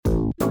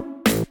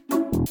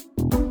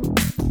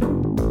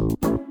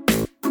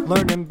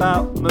Learning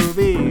about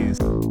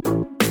movies.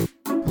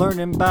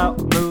 Learning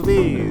about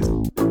movies.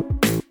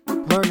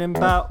 Learning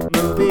about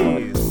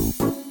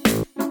movies.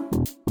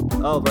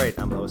 Oh, right,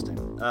 I'm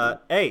hosting.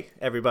 Hey,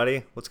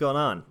 everybody, what's going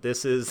on?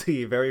 This is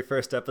the very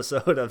first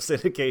episode of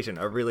Syndication.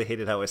 I really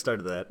hated how I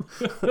started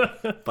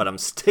that, but I'm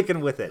sticking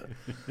with it.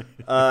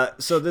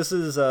 So this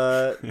is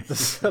a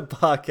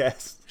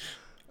podcast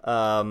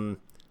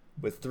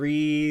with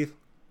three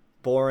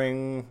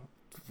boring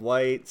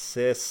white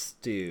cis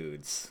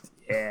dudes.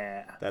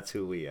 Yeah. That's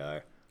who we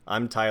are.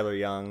 I'm Tyler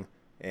Young,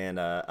 and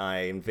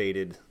I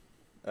invaded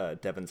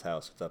Devin's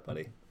house. What's up,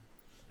 buddy?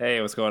 Hey,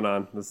 what's going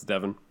on? This is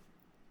Devin.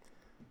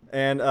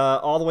 And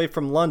all the way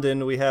from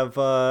London, we have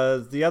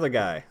the other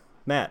guy,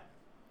 Matt.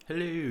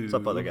 Hello. What's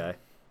up, other guy?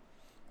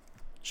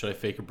 Should I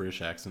fake a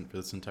British accent for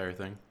this entire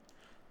thing?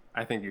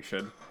 I think you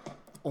should.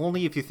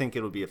 Only if you think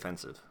it would be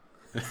offensive.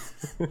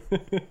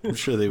 I'm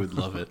sure they would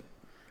love it.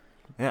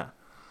 Yeah.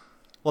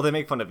 Well, they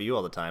make fun of you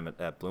all the time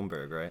at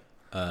Bloomberg, right?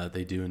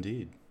 They do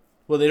indeed.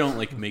 Well, they don't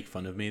like make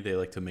fun of me. They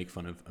like to make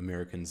fun of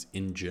Americans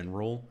in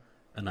general,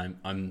 and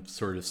I'm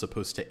sort of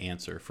supposed to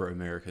answer for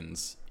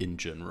Americans in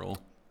general.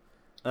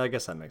 I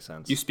guess that makes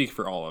sense. You speak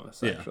for all of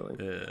us, actually.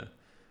 Yeah.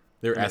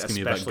 They were asking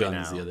me about especially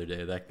guns now. the other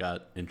day. That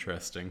got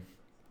interesting.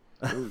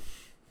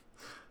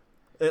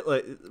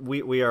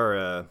 We are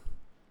an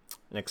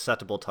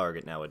acceptable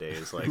target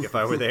nowadays. Like, if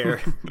I were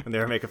there and they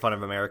were making fun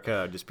of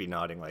America, I'd just be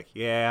nodding like,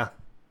 yeah.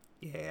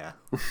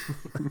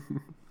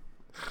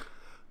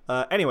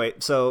 Anyway,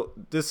 so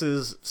this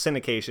is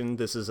Syndication.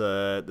 This is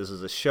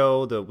a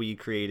show that we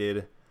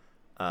created,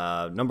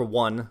 number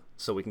one,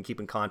 so we can keep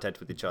in contact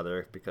with each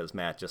other because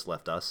Matt just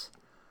left us.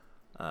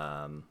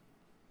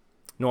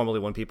 Normally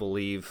when people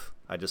leave,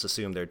 I just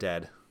assume they're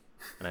dead,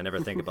 and I never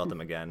think about them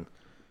again.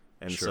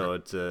 And so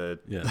it's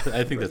Yeah,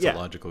 I think that's yeah. a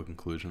logical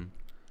conclusion.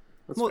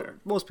 That's fair.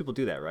 most people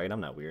do that, right? I'm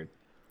not weird,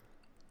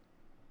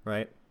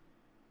 right?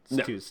 It's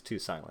No. too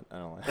silent. I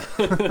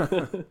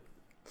don't like.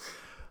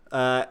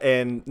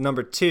 And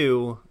number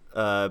two,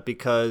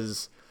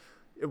 because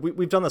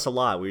we've done this a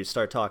lot. We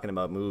start talking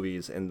about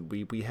movies, and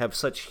we have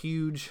such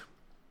huge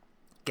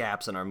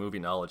gaps in our movie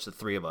knowledge, the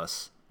three of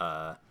us,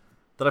 that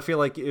I feel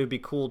like it would be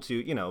cool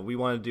to, we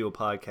want to do a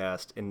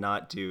podcast and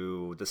not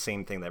do the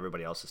same thing that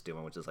everybody else is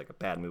doing, which is like a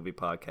bad movie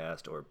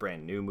podcast or a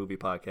brand new movie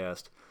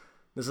podcast.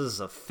 This is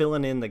a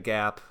filling in the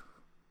gap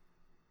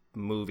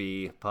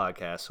movie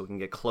podcast, so we can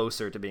get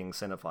closer to being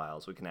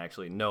cinephiles. We can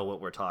actually know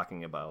what we're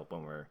talking about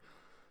when we're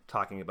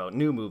talking about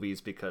new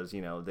movies, because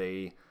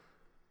they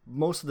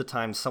most of the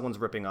time someone's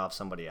ripping off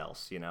somebody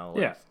else.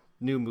 Yeah.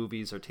 New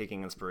movies are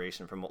taking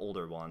inspiration from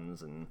older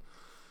ones, and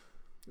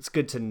it's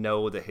good to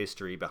know the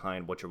history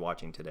behind what you're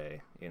watching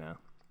today.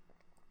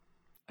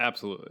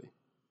 Absolutely.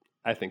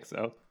 I think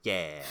so.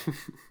 Yeah.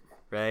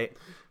 Right.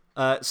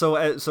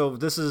 So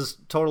this is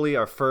totally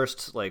our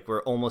first,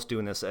 we're almost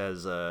doing this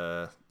as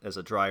a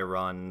dry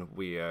run.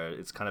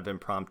 It's kind of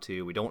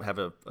impromptu. We don't have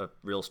a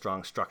real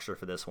strong structure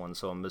for this one.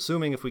 So I'm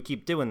assuming if we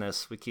keep doing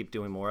this, we keep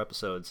doing more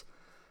episodes,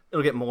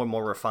 it'll get more and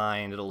more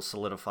refined. It'll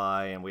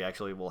solidify, and we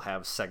actually will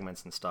have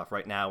segments and stuff.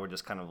 Right now, we're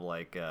just kind of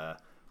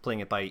playing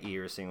it by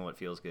ear, seeing what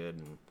feels good.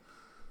 And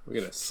We're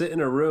going to sit in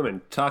a room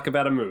and talk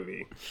about a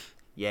movie.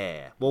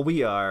 yeah, well,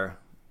 we are,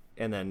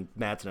 and then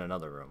Matt's in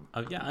another room.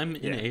 Yeah, I'm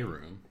in a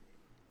room.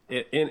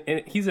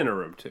 And he's in a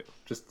room, too.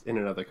 Just in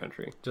another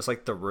country. Just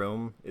like The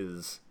Room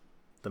is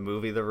the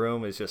movie. The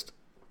Room is just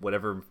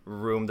whatever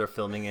room they're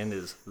filming in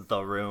is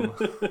The Room.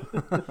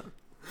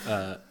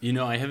 I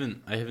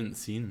haven't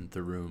seen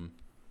The Room,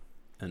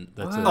 and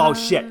that's Oh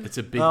shit! It's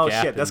a big Oh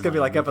gap shit! That's in gonna be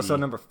my like episode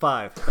movie. number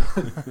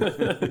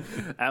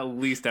 5. At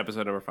least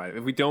episode number 5.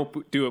 If we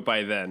don't do it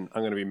by then,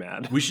 I'm going to be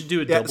mad. We should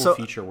do a Yeah, double so-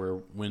 feature where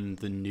when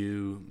the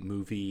new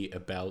movie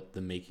about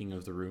the making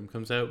of The Room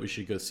comes out, we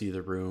should go see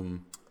The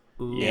Room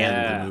and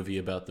Yeah. the movie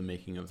about the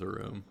making of The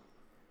Room.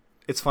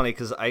 It's funny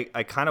because I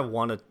kind of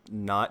want to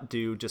not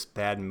do just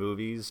bad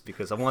movies,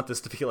 because I want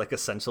this to be like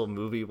essential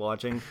movie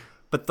watching.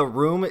 But The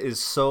Room is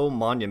so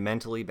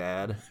monumentally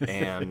bad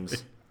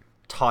and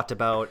talked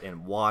about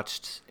and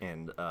watched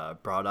and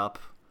brought up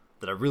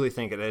that I really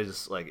think it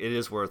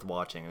is worth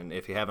watching. And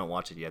if you haven't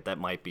watched it yet, that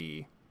might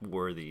be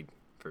worthy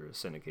for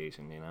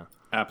syndication.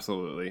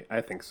 Absolutely. I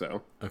think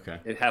so. Okay.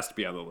 It has to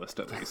be on the list,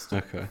 at least.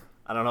 Okay.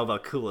 I don't know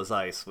about Cool as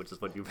Ice, which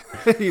is what you've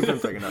been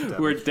bringing up.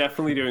 Devin. We're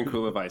definitely doing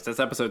Cool Advice. That's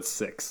episode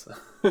 6.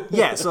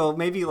 Yeah, so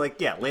maybe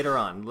later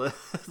on,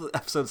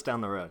 episodes down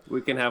the road.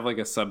 We can have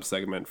a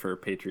sub-segment for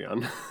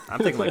Patreon. I'm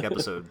thinking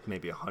episode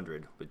maybe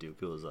 100 would do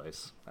Cool as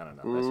Ice. I don't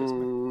know. That's just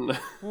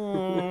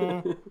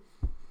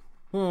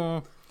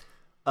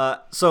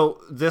me.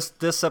 So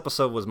this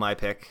episode was my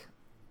pick.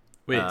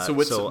 Wait. So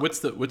what's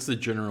the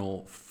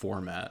general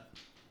format?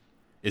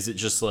 Is it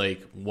just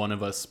like one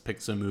of us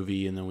picks a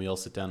movie and then we all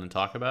sit down and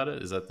talk about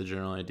it? Is that the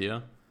general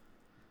idea?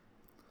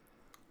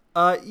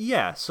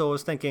 Yeah. So I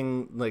was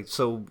thinking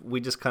so we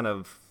just kind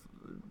of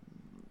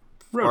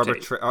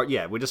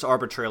Rotate. we just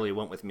arbitrarily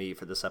went with me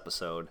for this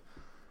episode,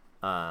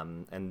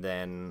 and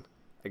then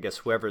I guess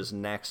whoever's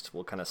next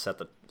will kind of set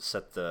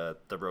the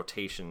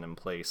rotation in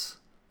place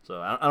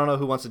So I don't know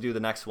who wants to do the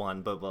next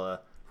one,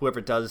 but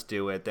whoever does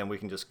do it, then we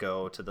can just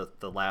go to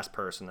the last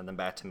person and then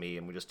back to me,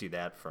 and we just do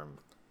that from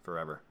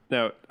forever.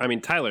 Now, I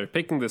mean, Tyler,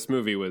 picking this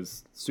movie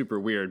was super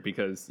weird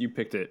because you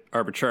picked it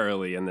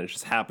arbitrarily, and then it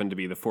just happened to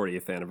be the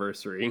 40th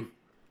anniversary.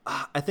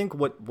 I think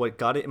what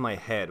got it in my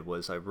head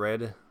was I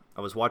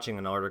was reading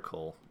an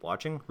article.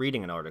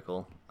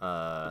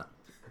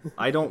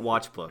 I don't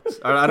watch books.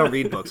 I don't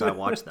read books. I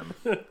watch them.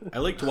 I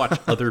like to watch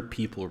other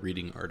people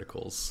reading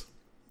articles.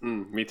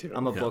 Me too.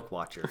 I'm a book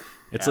watcher.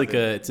 It's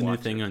it's a new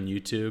thing on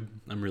YouTube.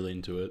 I'm really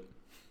into it.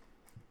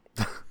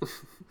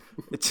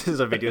 It's just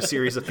a video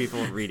series of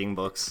people reading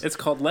books. It's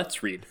called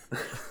Let's Read.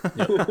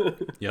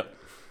 Yep.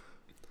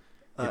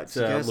 Did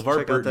you guys LeVar check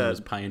out Burton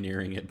was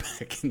pioneering it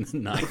back in the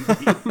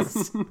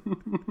 90s.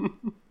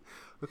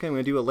 Okay, I'm going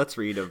to do a Let's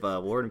Read of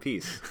War and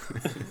Peace.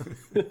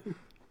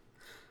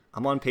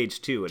 I'm on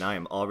page 2, and I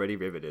am already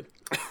riveted.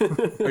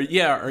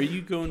 Are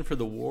you going for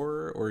the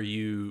war, or are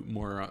you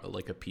more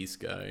like a peace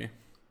guy?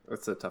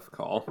 That's a tough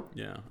call.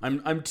 Yeah,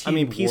 I'm team. I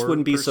mean, peace war,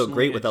 wouldn't be so personally.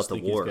 great I without just the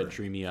think war. He's got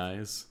dreamy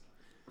eyes.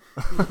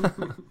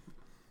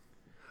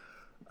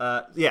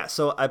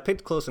 So I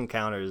picked Close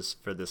Encounters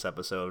for this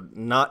episode,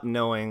 not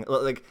knowing.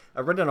 Like,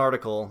 I read an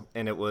article,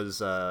 and it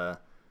was, I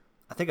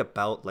think,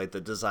 about like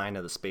the design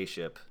of the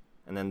spaceship,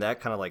 and then that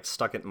kind of like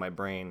stuck it in my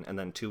brain. And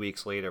then 2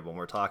 weeks later, when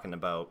we're talking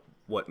about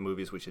what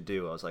movies we should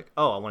do, I was like,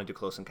 oh, I want to do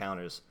Close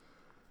Encounters.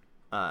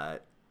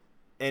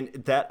 And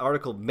that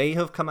article may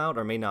have come out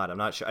or may not. I'm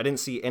not sure. I didn't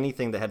see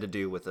anything that had to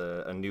do with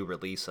a new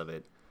release of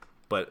it.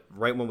 But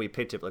right when we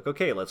picked it, like,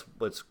 okay, let's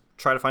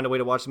try to find a way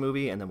to watch the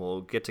movie, and then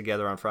we'll get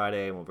together on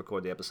Friday and we'll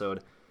record the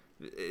episode.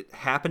 It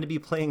happened to be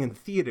playing in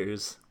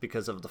theaters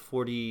because of the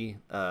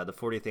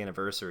 40th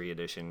anniversary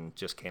edition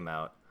just came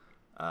out.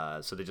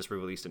 So they just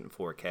re-released it in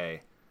 4K.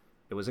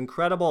 It was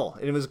incredible,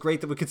 and it was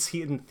great that we could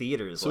see it in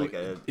theaters. So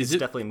it's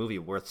definitely a movie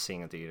worth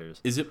seeing in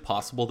theaters. Is it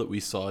possible that we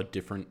saw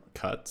different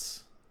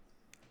cuts?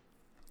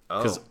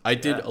 Oh, Because I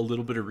did a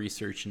little bit of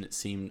research, and it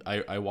seemed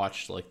I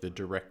watched like the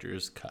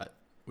director's cut,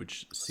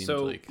 which seemed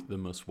like the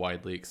most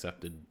widely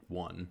accepted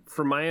one.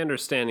 From my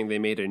understanding, they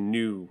made a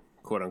new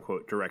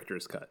quote-unquote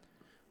director's cut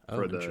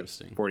for the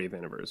 40th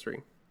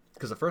anniversary.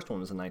 Because the first one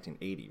was in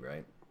 1980,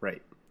 right?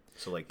 Right.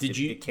 So like, Did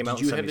it came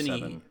out you in have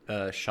 77.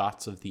 any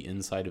shots of the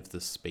inside of the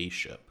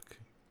spaceship?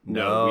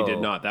 No, we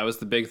did No. not. That was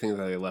the big thing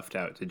that they left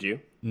out. Did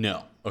you?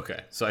 No.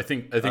 Okay. So I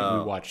think we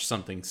watched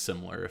something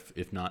similar,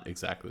 if not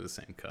exactly the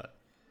same cut.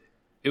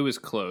 It was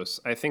close.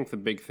 I think the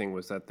big thing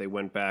was that they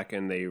went back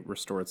and they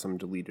restored some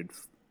deleted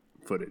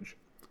footage.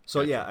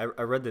 So yeah,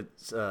 I read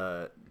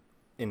that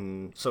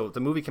so the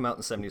movie came out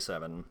in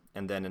 77,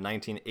 and then in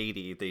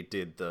 1980 they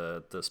did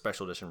the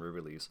special edition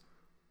re-release.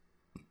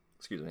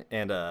 Excuse me.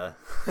 And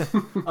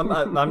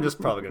I'm just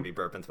probably gonna be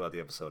burping throughout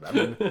the episode.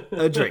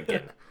 I'm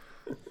drinking.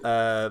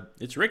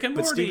 It's Rick and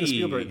But Morty. Steven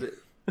Spielberg,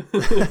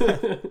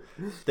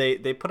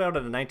 they put out a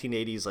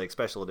 1980s like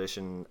special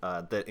edition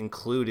that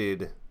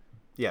included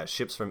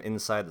ships from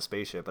inside the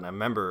spaceship. And I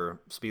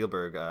remember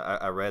Spielberg,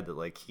 I read that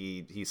like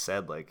he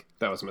said like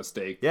That was a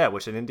mistake. I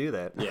wish I didn't do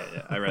that. Yeah,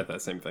 I read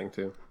that same thing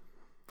too.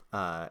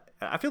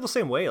 I feel the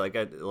same way. Like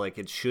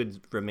it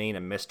should remain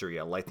a mystery.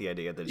 I like the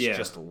idea that it's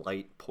just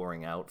light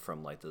pouring out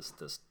from like this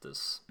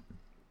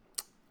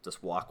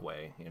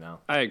walkway. You know.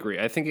 I agree.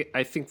 I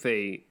think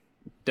they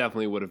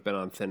definitely would have been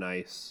on thin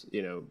ice.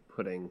 You know,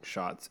 putting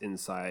shots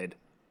inside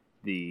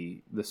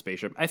the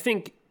spaceship. I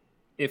think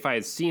if I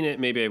had seen it,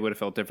 maybe I would have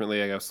felt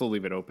differently. I'll still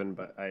leave it open,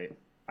 but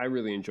I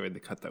really enjoyed the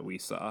cut that we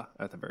saw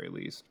at the very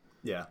least.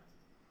 Yeah.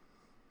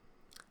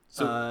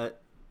 So,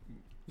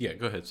 yeah,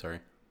 go ahead. Sorry.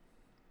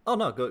 Oh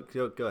no,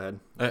 go ahead.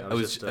 I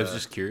was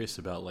just curious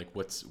about like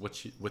what's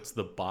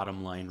the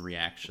bottom line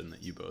reaction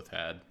that you both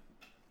had.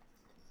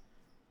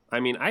 I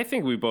mean, I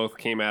think we both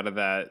came out of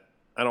that.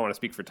 I don't want to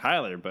speak for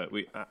Tyler, but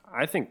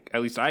I think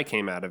at least I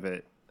came out of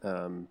it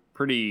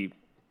pretty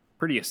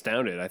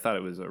astounded. I thought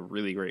it was a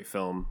really great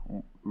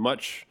film,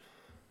 much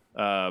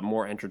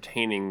more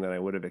entertaining than I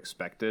would have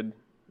expected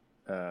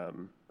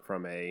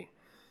from a.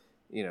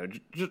 You know,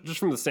 just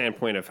from the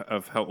standpoint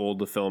of how old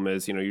the film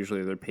is, you know,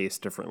 usually they're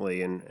paced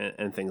differently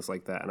and things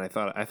like that. And I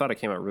thought it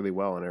came out really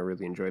well, and I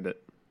really enjoyed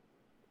it.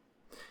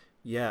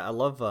 Yeah, I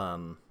love.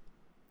 I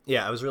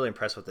was really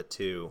impressed with it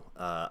too.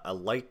 I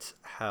liked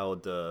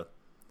how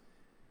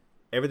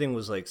everything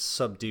was like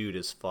subdued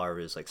as far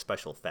as like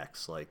special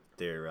effects. Like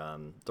there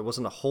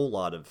wasn't a whole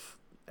lot of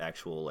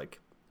actual like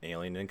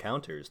alien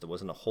encounters. There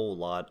wasn't a whole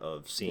lot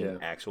of seeing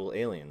actual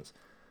aliens.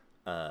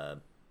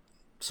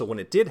 So when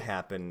it did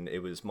happen,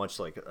 it was much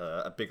like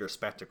a bigger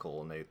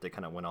spectacle, and they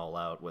kind of went all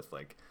out with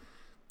like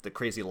the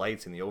crazy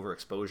lights and the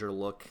overexposure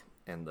look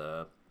and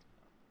the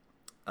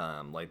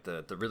like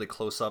the really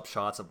close up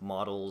shots of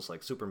models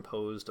like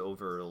superimposed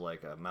over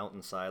like a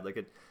mountainside.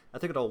 Like I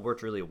think it all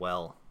worked really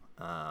well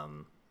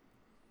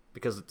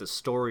because the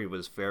story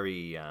was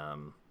it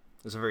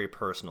was a very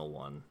personal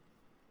one.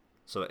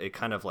 So it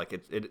kind of like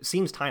it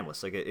seems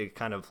timeless. Like it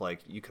kind of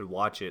like you could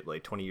watch it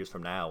like 20 years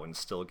from now and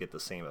still get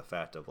the same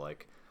effect of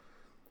like.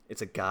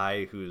 it's a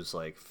guy who's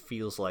like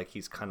feels like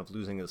he's kind of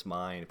losing his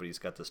mind, but he's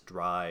got this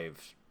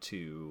drive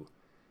to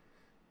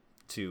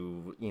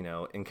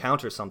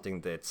encounter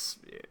something that's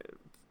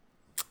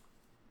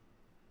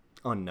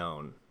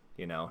unknown,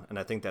 and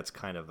I think that's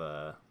kind of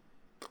a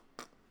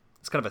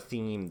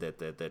theme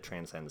that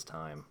transcends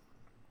time.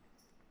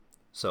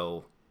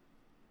 So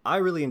I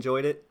really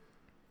enjoyed it.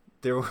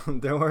 There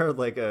were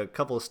like a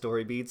couple of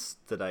story beats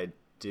that I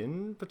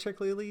didn't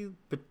particularly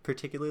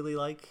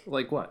like.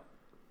 Like what?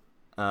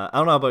 I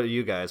don't know about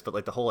you guys, but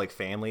like the whole like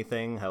family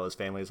thing, how his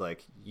family's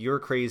like, "You're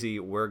crazy,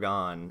 we're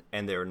gone,"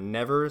 and they're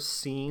never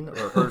seen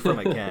or heard from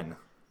again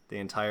the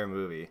entire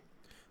movie.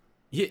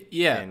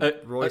 Yeah. And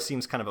Roy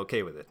seems kind of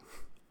okay with it.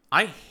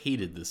 I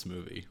hated this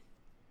movie.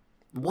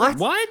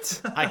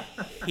 What? I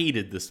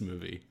hated this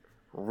movie.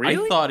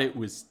 Really? I thought it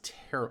was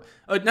terrible.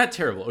 Not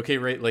terrible. Okay,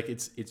 right? Like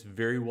it's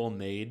very well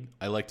made.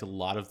 I liked a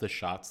lot of the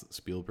shots that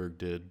Spielberg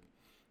did.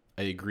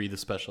 I agree the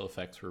special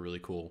effects were really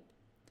cool.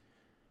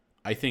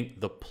 I think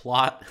the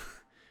plot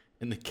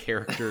and the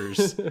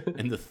characters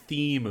and the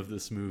theme of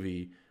this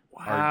movie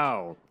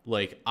Wow.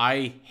 like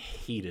I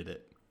hated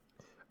it.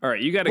 All right,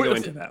 you got to What go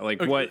is into it? that.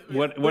 Like, Okay,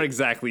 what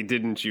exactly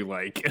didn't you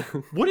like?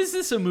 What is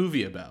this a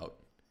movie about?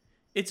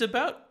 It's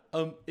about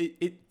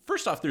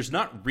first off, there's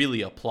not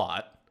really a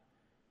plot.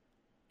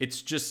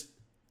 It's just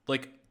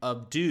like a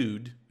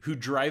dude who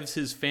drives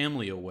his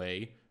family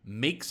away,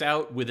 makes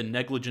out with a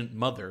negligent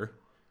mother,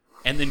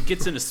 and then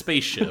gets in a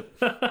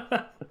spaceship.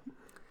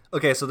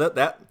 Okay, so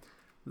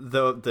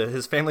the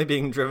his family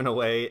being driven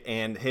away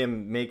and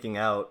him making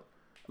out,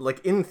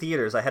 like in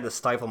theaters, I had to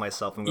stifle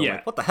myself and go, Yeah.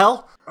 like, "What the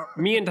hell?"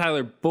 Me and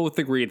Tyler both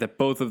agreed that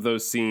both of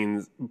those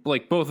scenes,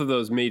 like both of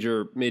those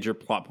major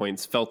plot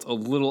points, felt a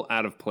little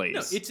out of place.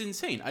 No, it's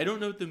insane. I don't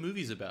know what the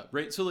movie's about,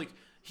 right? So like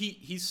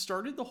he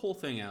started the whole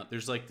thing out.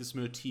 There's like this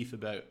motif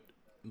about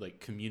like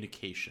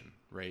communication,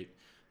 right?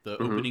 The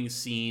opening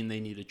scene, they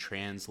need a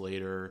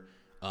translator.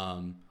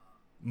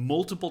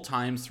 Multiple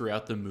times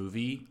throughout the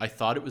movie, I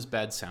thought it was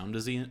bad sound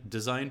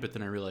design, but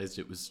then I realized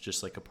it was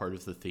just like a part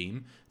of the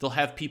theme. They'll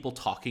have people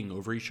talking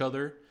over each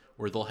other,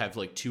 or they'll have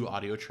like two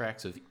audio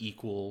tracks of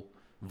equal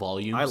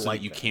volume, I so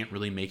like that you that. can't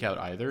really make out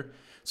either.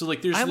 So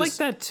like there's I this, like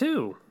that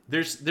too.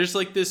 there's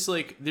like this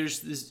like there's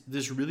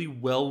this really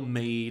well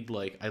made,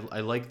 like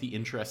I like the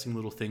interesting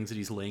little things that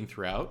he's laying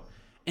throughout,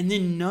 and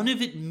then none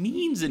of it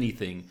means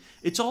anything.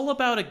 It's all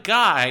about a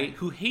guy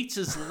who hates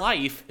his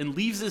life and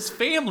leaves his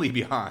family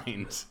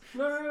behind.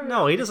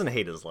 No, he doesn't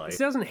hate his life. He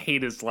doesn't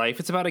hate his life.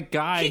 It's about a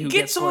guy He who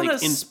gets on like a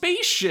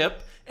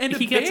spaceship and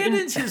He gets in-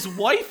 abandons his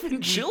wife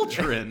and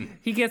children.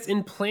 he gets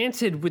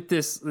implanted with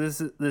this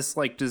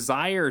like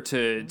desire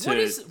to What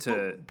is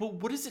to but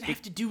what does it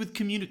have to do with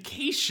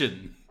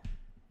communication?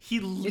 He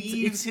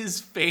leaves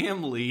his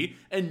family,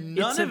 and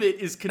none of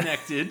it is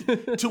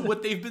connected to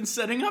what they've been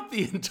setting up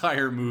the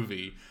entire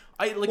movie.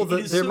 Well,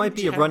 it is there so might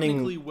be a running-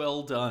 technically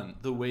well done,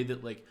 the way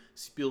that like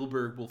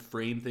Spielberg will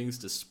frame things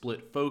to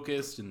split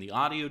focus and the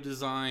audio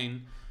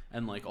design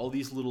and like all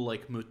these little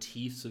like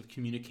motifs of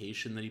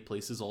communication that he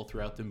places all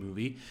throughout the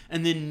movie,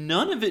 and then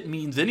none of it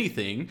means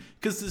anything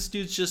because this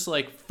dude's just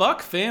like,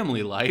 fuck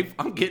family life,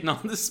 I'm getting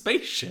on the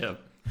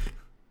spaceship.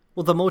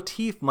 Well, the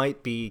motif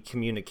might be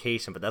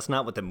communication, but that's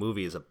not what the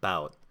movie is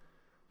about.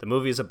 The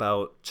movie is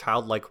about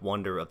childlike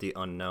wonder of the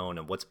unknown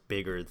and what's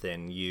bigger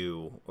than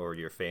you or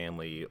your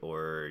family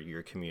or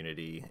your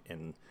community,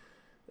 and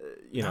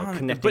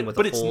connecting with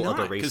a whole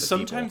other race of because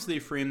sometimes people. they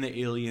frame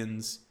the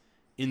aliens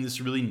in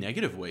this really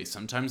negative way.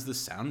 Sometimes the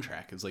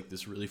soundtrack is like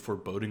this really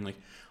foreboding. Like,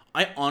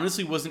 I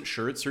honestly wasn't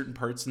sure at certain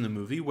parts in the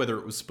movie whether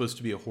it was supposed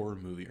to be a horror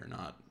movie or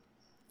not.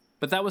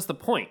 But that was the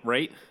point,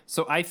 right?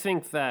 So I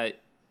think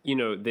that,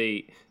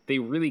 they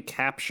really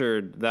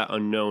captured that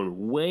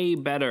unknown way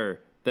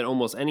better than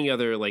almost any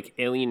other like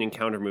alien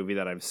encounter movie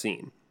that I've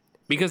seen.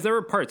 Because there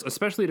were parts,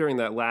 especially during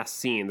that last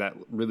scene, that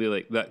really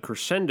like that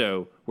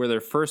crescendo where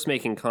they're first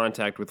making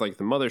contact with like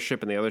the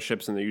mothership and the other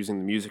ships, and they're using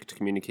the music to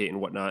communicate and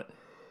whatnot.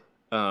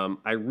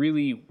 I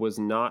really was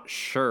not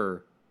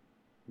sure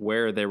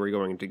where they were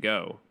going to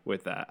go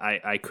with that.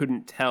 I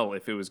couldn't tell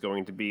if it was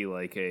going to be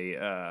like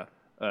a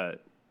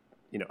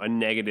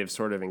negative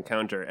sort of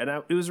encounter, and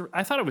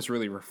I thought it was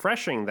really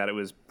refreshing that it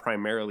was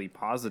primarily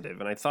positive,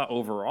 and I thought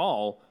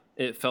overall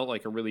it felt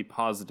like a really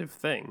positive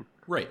thing.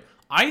 Right.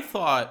 I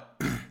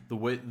thought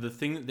the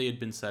thing that they had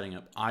been setting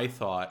up, I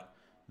thought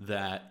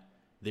that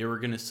they were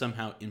going to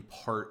somehow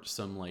impart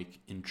some like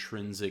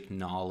intrinsic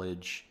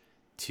knowledge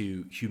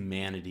to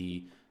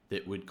humanity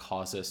that would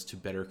cause us to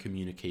better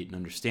communicate and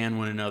understand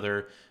one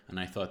another. And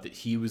I thought that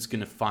he was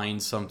going to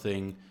find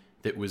something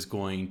that was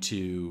going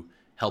to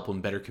help him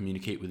better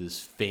communicate with his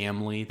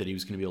family, that he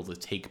was going to be able to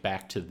take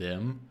back to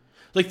them.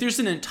 Like, there's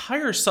an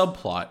entire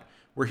subplot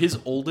where his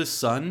oldest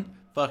son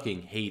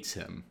fucking hates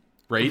him,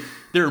 right?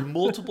 There are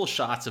multiple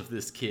shots of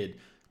this kid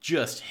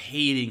just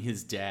hating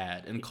his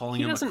dad and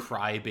calling him a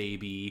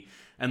crybaby,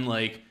 and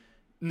like,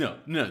 no,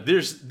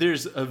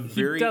 there's a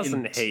very He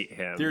doesn't hate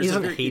him. He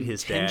doesn't hate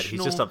his dad.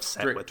 He's just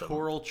upset with him.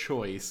 Directorial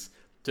choice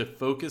to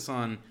focus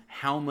on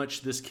how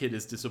much this kid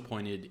is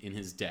disappointed in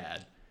his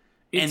dad,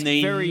 and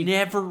they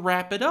never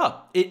wrap it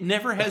up. It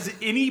never has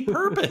any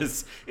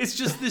purpose. It's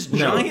just this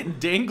giant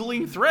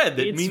dangling thread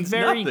that means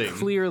nothing.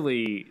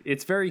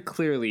 It's very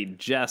clearly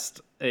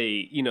just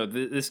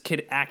this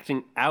kid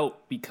acting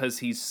out because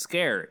he's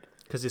scared.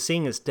 Because he's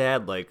seeing his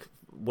dad like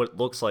what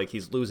looks like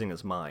he's losing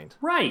his mind.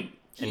 Right.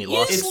 And he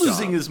is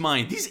losing his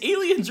mind. These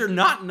aliens are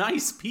not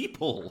nice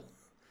people.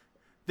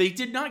 They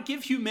did not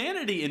give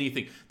humanity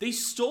anything. They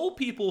stole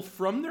people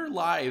from their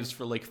lives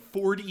for like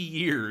 40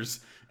 years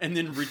and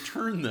then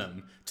returned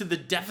them to the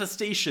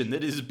devastation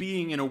that is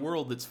being in a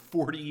world that's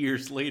 40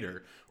 years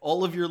later.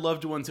 All of your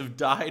loved ones have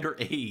died or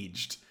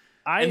aged.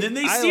 And then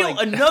they steal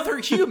another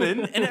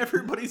human, and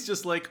everybody's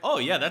just like, oh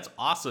yeah, that's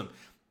awesome.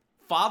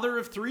 Father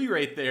of 3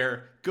 right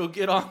there. Go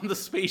get on the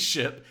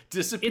spaceship.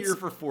 Disappear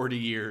for 40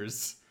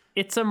 years.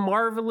 It's a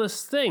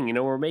marvelous thing.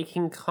 We're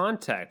making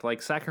contact.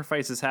 Like,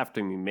 sacrifices have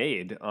to be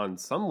made on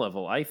some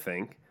level, I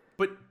think.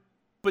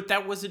 But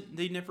that wasn't.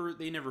 They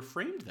never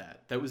framed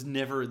that. That was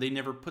never. They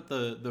never put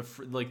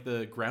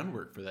the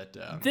groundwork for that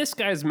down. This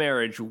guy's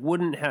marriage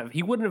wouldn't have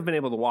been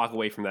able to walk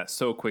away from that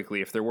so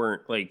quickly if there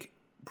weren't like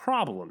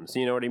problems.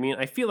 You know what I mean?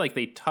 I feel like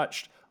they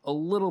touched a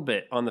little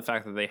bit on the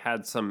fact that they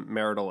had some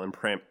marital and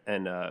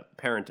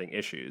parenting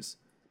issues.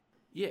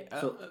 Yeah.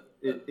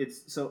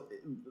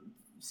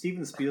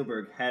 Steven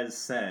Spielberg has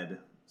said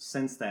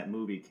since that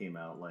movie came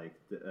out, like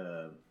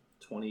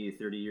 20,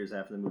 30 years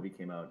after the movie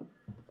came out,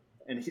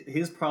 and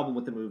his problem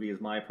with the movie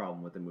is my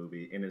problem with the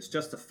movie, and it's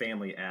just a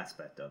family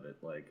aspect of it.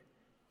 Like,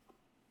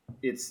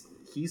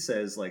 he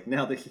says, like,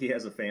 now that he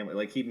has a family,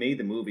 like, he made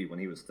the movie when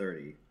he was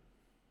 30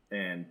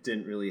 and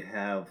didn't really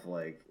have,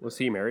 like... Was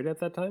he married at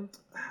that time?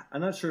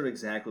 I'm not sure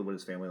exactly what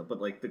his family was,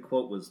 but, like, the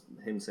quote was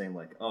him saying,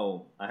 like,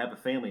 oh, I have a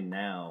family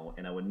now,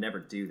 and I would never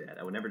do that.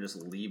 I would never just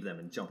leave them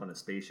and jump on a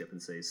spaceship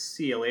and say,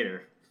 see you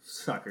later,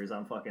 suckers.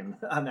 I'm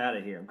out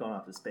of here. I'm going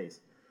off to space.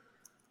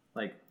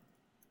 Like,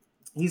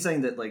 he's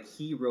saying that, like,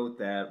 he wrote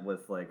that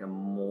with, like, a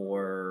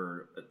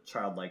more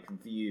childlike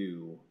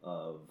view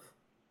of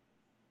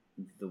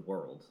the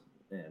world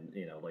and,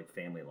 like,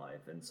 family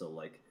life. And so,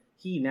 like,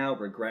 he now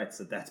regrets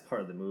that that's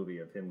part of the movie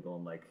of him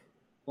going, like,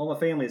 well, my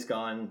family's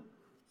gone.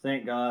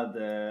 Thank God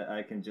that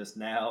I can just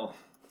now...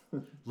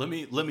 let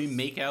me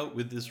make out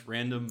with this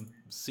random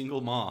single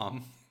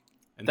mom.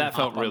 And that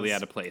felt really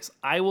out of place.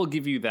 I will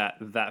give you that.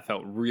 That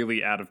felt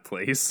really out of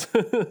place.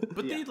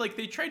 But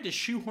they tried to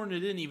shoehorn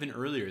it in even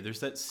earlier.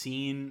 There's that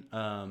scene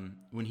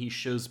when he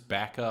shows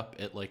back up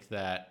at like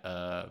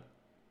that,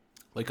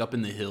 like up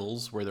in the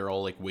hills where they're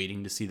all like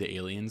waiting to see the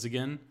aliens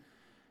again.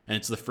 And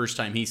it's the first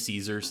time he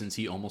sees her since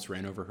he almost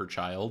ran over her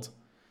child.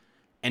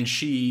 And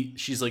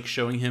she's like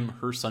showing him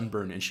her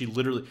sunburn. And she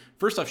literally,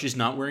 first off, she's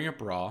not wearing a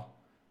bra.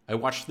 I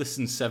watched this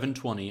in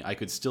 720. I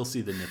could still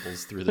see the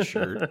nipples through the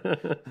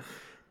shirt.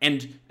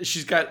 And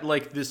she's got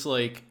like this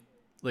like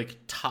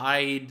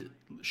tied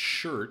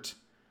shirt.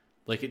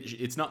 Like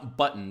it's not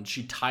buttoned.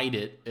 She tied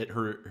it at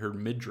her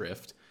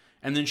midriff.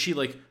 And then she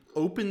like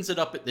opens it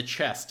up at the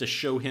chest to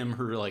show him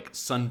her like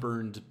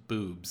sunburned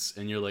boobs.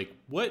 And you're like,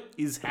 what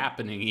is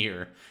happening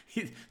here?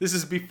 This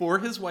is before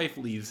his wife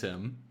leaves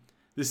him.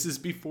 This is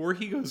before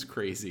he goes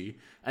crazy.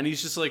 And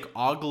he's just like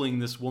ogling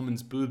this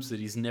woman's boobs that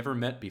he's never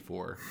met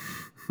before.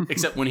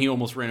 Except when he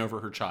almost ran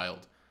over her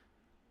child.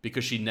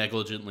 Because she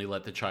negligently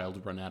let the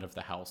child run out of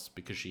the house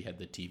because she had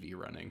the TV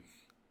running.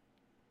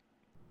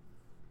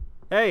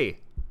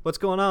 Hey, what's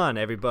going on,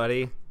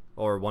 everybody?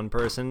 Or one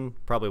person.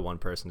 Probably one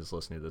person is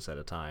listening to this at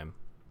a time,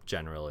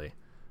 generally.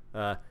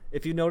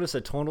 If you notice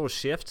a tonal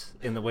shift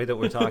in the way that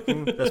we're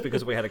talking, that's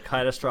because we had a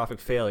catastrophic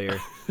failure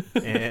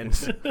and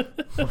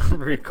the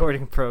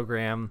recording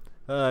program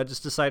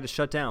just decided to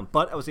shut down.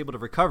 But I was able to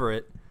recover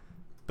it,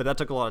 but that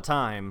took a lot of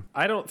time.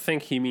 I don't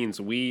think he means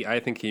we. I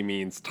think he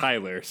means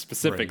Tyler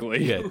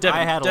specifically. Right. Yeah,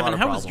 I had a lot of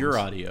how problems. was your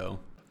audio?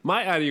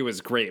 My audio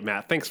was great,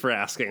 Matt. Thanks for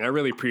asking. I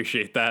really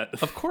appreciate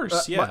that. Of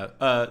course, yeah.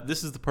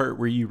 This is the part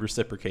where you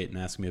reciprocate and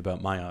ask me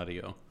about my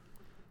audio.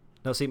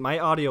 No, see, my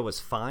audio was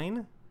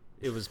fine.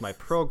 It was my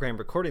program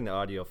recording the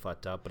audio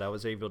fucked up, but I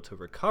was able to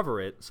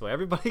recover it. So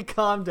everybody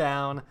calm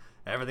down.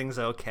 Everything's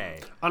okay.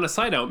 On a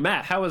side note,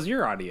 Matt, how was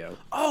your audio?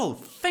 Oh,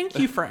 thank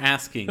you for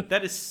asking.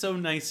 That is so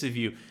nice of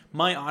you.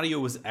 My audio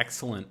was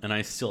excellent, and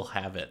I still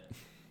have it.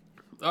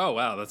 Oh,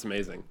 wow, that's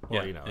amazing.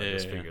 Well, I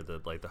just figured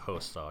that like the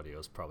host's audio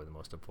is probably the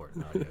most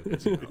important audio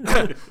because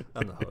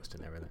I'm the host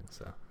and everything.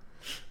 So,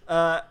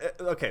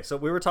 okay, so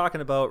we were talking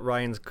about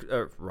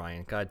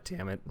Ryan. God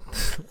damn it,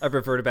 I've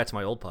reverted back to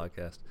my old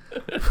podcast.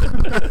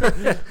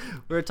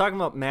 We were talking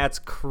about Matt's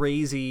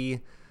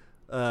crazy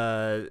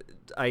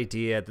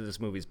idea that this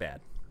movie's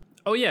bad.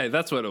 Oh yeah,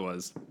 that's what it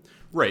was.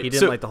 Right. He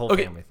didn't like the whole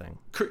family thing,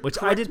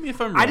 which I didn't. Me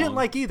if I'm wrong, I didn't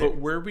like either. But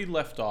where we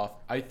left off,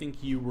 I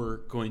think you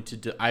were going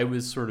to. I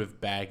was sort of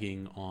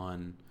bagging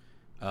on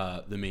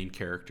the main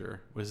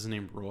character. Was his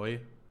name Roy?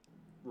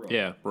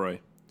 Yeah, Roy.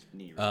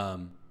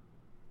 And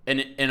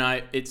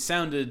it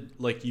sounded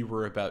like you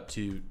were about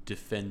to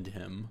defend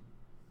him.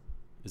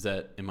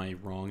 Am I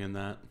wrong in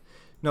that?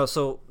 No,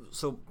 so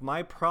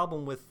my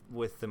problem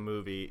with the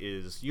movie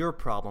is your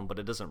problem, but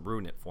it doesn't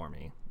ruin it for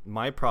me.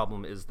 My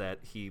problem is that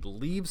he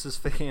leaves his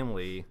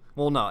family.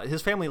 Well, no,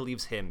 his family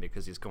leaves him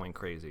because he's going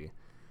crazy.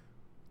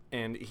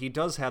 And he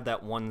does have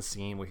that one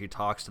scene where he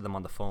talks to them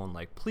on the phone,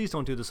 like, please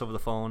don't do this over the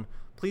phone.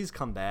 Please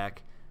come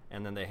back.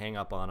 And then they hang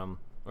up on him,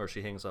 or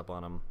she hangs up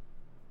on him,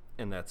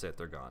 and that's it.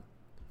 They're gone.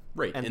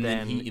 Right, and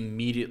then he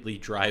immediately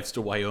drives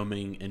to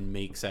Wyoming and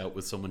makes out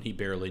with someone he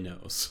barely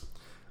knows.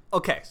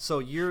 Okay, so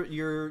you're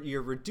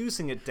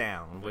reducing it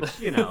down, which,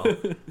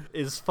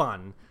 is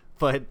fun,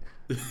 but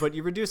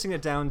you're reducing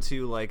it down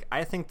to, like,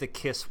 I think the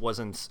kiss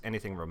wasn't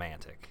anything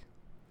romantic.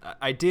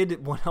 I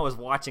did, when I was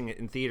watching it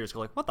in theaters, go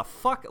like, what the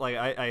fuck? Like,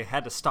 I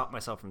had to stop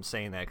myself from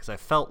saying that because I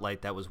felt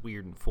like that was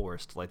weird and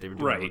forced, like they were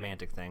doing a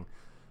romantic thing.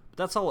 But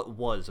that's all it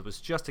was. It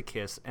was just a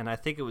kiss, and I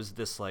think it was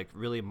this, like,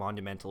 really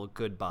monumental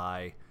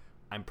goodbye,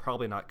 I'm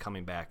probably not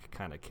coming back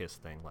kind of kiss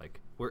thing. Like,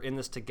 we're in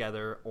this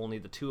together, only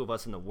the two of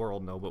us in the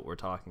world know what we're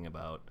talking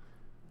about.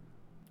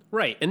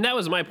 Right, and that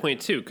was my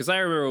point too, because I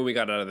remember when we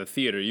got out of the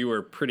theater, you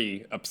were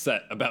pretty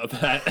upset about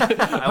that,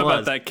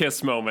 about that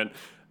kiss moment.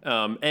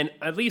 And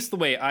at least the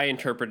way I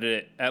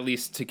interpreted it, at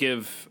least to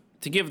give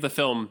the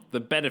film the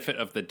benefit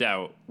of the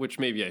doubt, which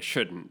maybe I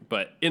shouldn't,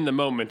 but in the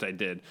moment I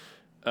did.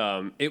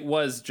 It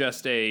was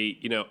just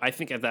I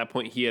think at that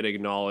point he had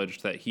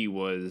acknowledged that he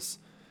was,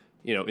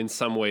 in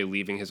some way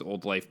leaving his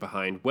old life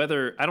behind.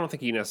 Whether, I don't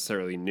think he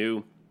necessarily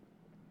knew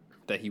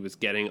that he was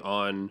getting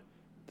on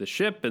the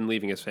ship and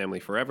leaving his family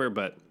forever,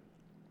 but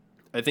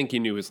I think he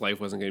knew his life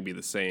wasn't going to be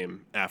the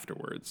same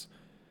afterwards.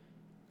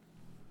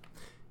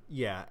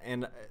 Yeah,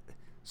 and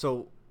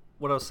so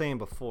what I was saying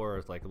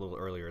before, like a little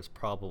earlier, is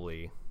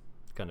probably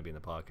going to be in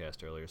the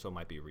podcast earlier, so it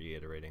might be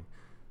reiterating.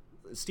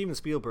 Steven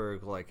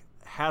Spielberg, like,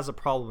 has a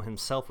problem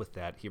himself with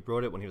that. He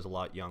wrote it when he was a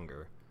lot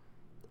younger,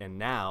 and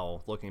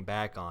now, looking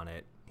back on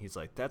it, he's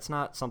like, that's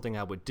not something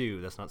I would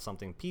do. That's not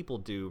something people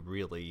do,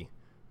 really,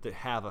 that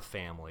have a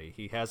family.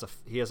 He has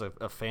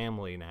a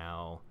family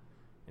now,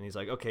 and he's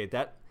like, okay,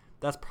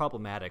 that's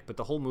problematic, but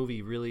the whole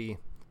movie really,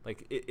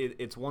 like,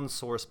 it's one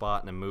sore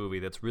spot in a movie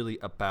that's really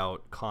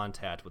about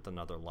contact with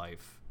another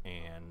life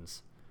and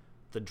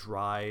the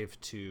drive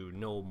to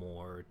know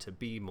more, to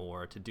be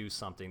more, to do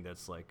something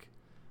that's, like,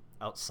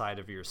 outside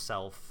of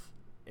yourself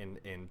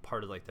and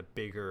part of, like, the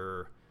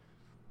bigger,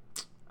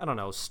 I don't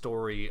know,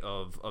 story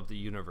of the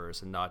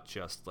universe, and not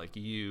just, like,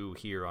 you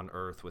here on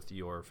Earth with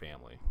your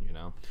family,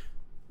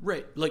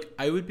 Right. Like,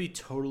 I would be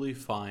totally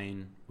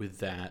fine with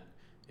that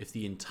if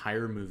the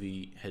entire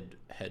movie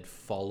had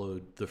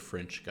followed the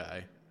French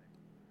guy.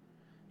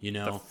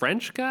 The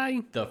French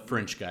guy? The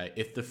French guy.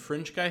 If the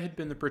French guy had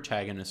been the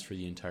protagonist for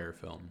the entire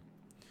film,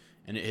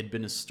 and it had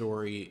been a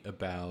story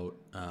about,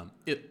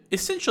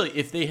 essentially,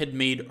 if they had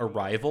made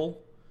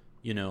Arrival,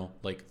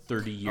 like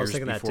 30 years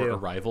before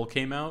Arrival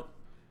came out,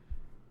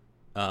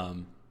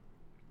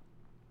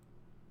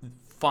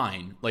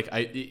 fine. Like,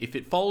 if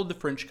it followed the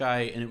French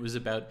guy and it was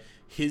about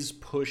his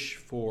push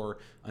for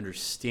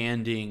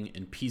understanding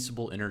and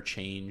peaceable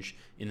interchange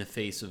in the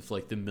face of,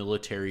 like, the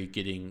military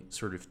getting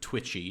sort of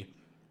twitchy,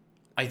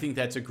 I think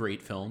that's a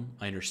great film.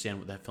 I understand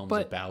what that film's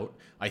about.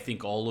 I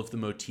think all of the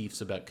motifs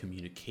about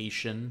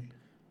communication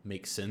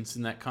make sense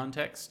in that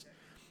context.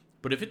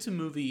 But if it's a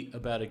movie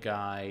about a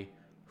guy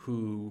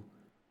who,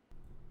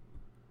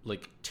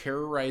 like,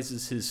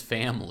 terrorizes his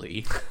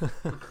family,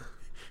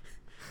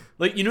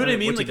 like, you know what I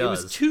mean? Like, it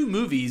was two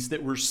movies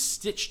that were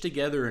stitched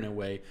together in a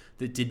way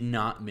that did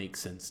not make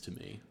sense to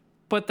me.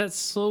 But that's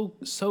so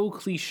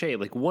cliche.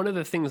 Like, one of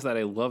the things that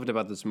I loved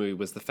about this movie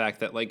was the fact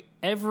that, like,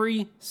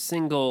 every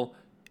single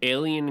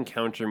alien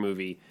encounter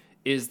movie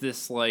is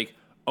this, like,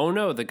 oh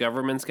no, the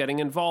government's getting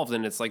involved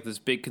and it's like this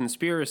big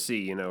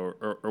conspiracy,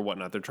 or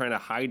whatnot. They're trying to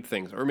hide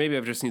things. Or maybe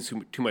I've just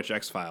seen too much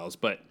X-Files.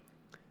 But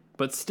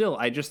still,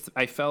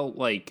 I felt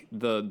like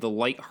the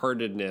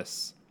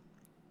lightheartedness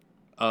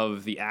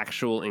of the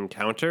actual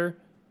encounter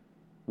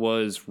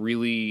was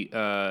really,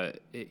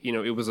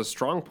 it was a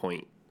strong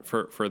point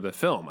for the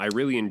film. I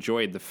really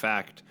enjoyed the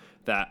fact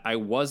that I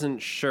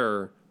wasn't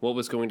sure what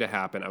was going to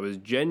happen. I was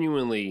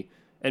genuinely,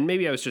 and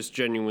maybe I was just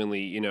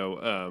genuinely,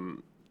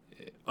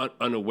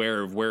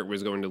 unaware of where it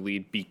was going to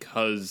lead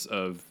because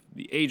of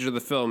the age of the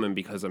film and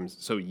because I'm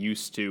so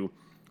used to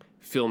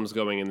films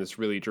going in this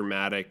really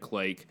dramatic,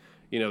 like,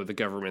 the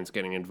government's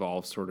getting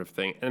involved sort of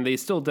thing. And they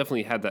still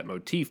definitely had that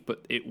motif,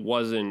 but it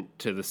wasn't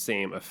to the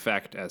same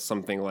effect as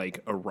something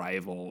like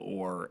Arrival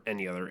or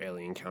any other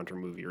alien encounter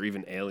movie, or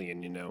even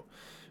Alien,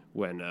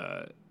 when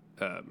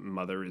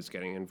Mother is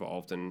getting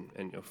involved and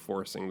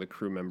forcing the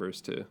crew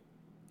members to...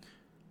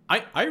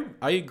 I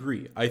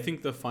agree. I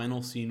think the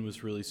final scene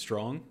was really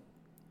strong,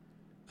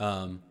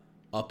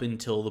 up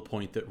until the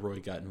point that Roy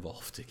got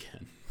involved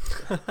again.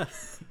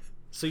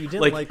 So you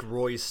didn't like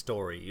Roy's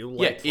story. You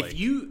liked, if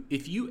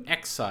you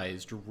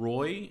excised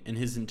Roy and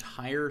his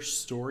entire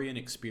story and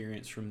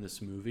experience from this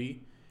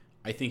movie,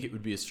 I think it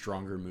would be a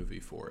stronger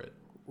movie for it.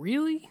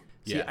 Really?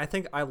 See, yeah. I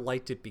think I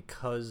liked it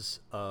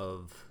because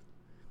of...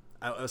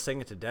 I was saying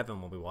it to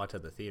Devin when we watched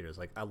at the theaters.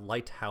 Like, I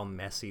liked how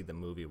messy the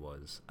movie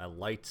was. I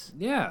liked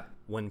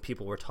when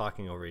people were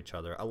talking over each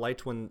other. I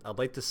liked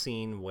the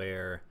scene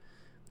where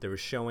they were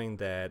showing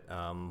that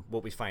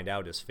what we find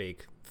out is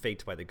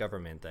faked by the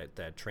government,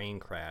 that train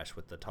crash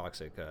with the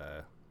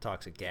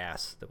toxic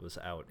gas that was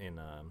out in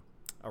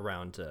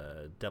around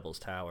Devil's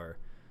Tower.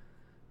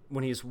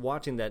 When he's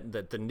watching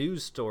that the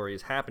news story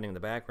is happening in the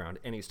background,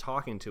 and he's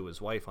talking to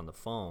his wife on the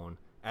phone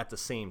at the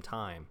same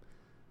time,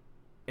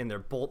 and they're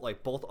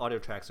both audio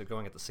tracks are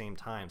going at the same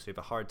time, so you have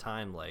a hard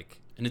time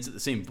and it's at the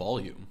same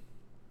volume.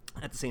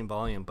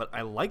 But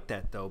I like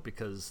that though,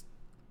 because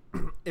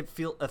it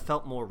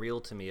felt more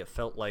real to me. It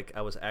felt like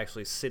I was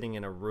actually sitting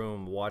in a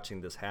room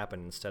watching this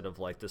happen, instead of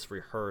like this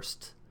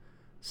rehearsed,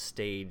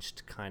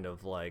 staged kind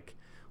of like,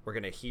 we're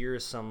gonna hear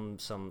some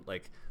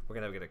like, we're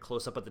gonna get a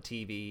close up of the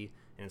TV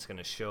and it's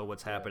gonna show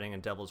what's happening in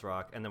Devil's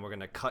Rock, and then we're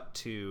gonna cut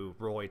to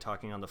Roy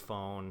talking on the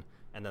phone,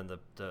 and then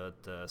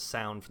the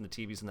sound from the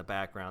TV's in the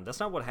background. That's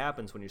not what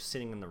happens when you're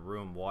sitting in the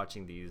room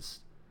watching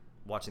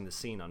the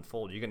scene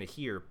unfold. You're gonna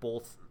hear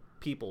both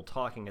people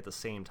talking at the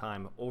same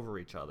time over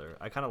each other.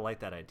 I kind of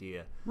like that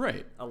idea.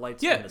 Right. I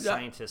like when the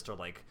scientists are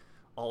like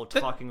all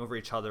talking over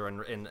each other,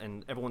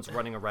 and everyone's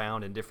running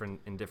around in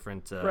different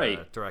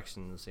right.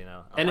 directions. You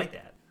know, I like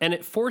that. And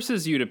it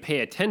forces you to pay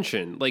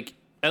attention. Like,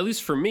 at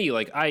least for me,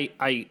 like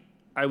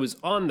I was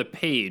on the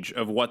page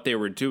of what they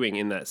were doing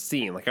in that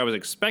scene. Like, I was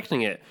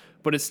expecting it,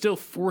 but it still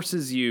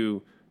forces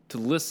you to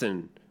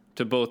listen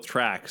to both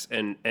tracks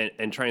and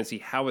try and see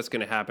how it's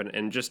going to happen,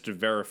 and just to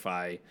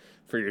verify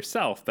for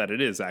yourself that it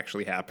is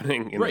actually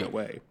happening in that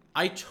way.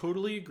 I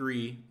totally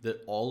agree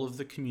that all of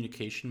the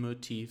communication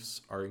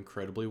motifs are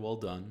incredibly well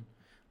done.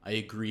 I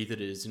agree that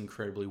it is an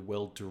incredibly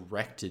well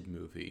directed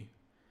movie.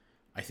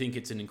 I think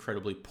it's an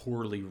incredibly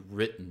poorly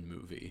written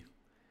movie,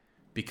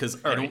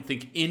 because I don't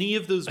think any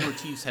of those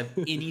motifs have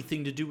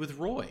anything to do with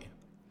Roy.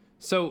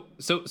 So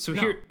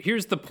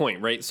here's the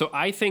point, right? So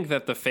I think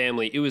that the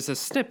family, it was a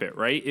snippet,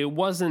 right? It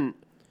wasn't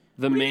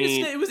the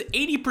main. It was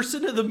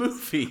 80% of the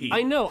movie.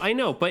 I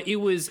know, but it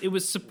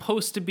was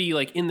supposed to be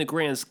like, in the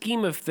grand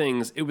scheme of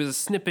things, it was a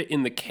snippet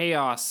in the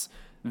chaos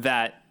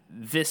that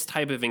this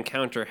type of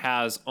encounter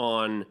has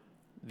on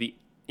the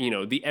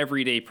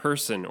everyday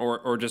person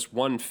or just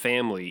one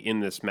family in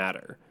this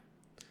matter.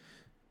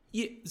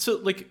 Yeah, so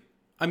like,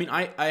 I mean,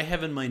 I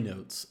have in my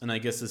notes, and I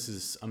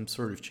guess I'm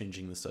sort of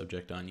changing the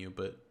subject on you,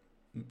 but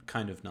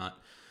kind of not.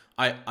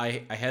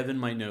 I have in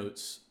my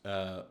notes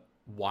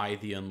why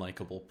the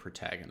unlikable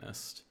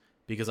protagonist,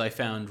 because I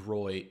found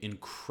Roy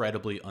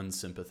incredibly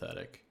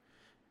unsympathetic.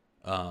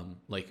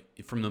 Like,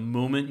 from the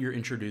moment you're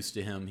introduced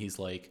to him,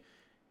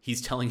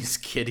 he's telling his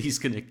kid he's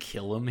going to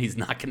kill him. He's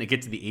not going to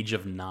get to the age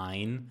of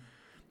 9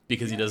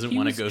 because he doesn't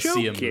want to go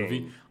see a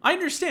movie. I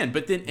understand,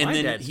 but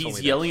then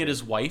he's yelling at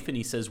his wife, and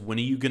he says, "When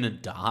are you going to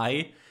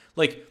die?"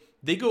 Like,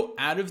 they go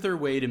out of their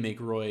way to make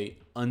Roy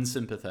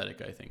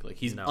unsympathetic. I think, like,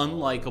 he's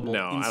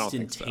unlikable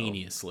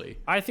instantaneously.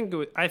 I think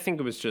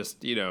it was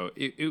just,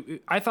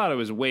 I thought it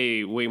was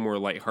way more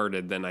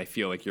lighthearted than I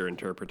feel like you're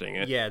interpreting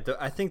it. Yeah,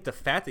 I think the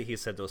fact that he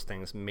said those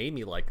things made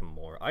me like him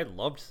more. I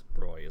loved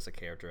Roy as a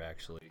character,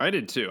 actually. I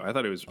did too. I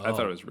thought it was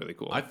really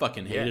cool. I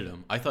fucking hated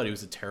him. I thought he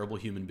was a terrible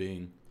human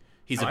being.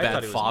 He's a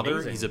bad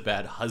father. He's a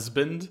bad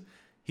husband.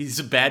 He's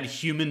a bad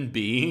human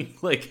being.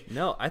 Like,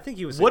 no, I think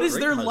he was. What is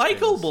there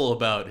likable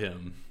about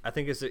him? I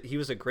think he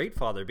was a great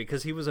father,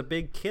 because he was a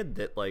big kid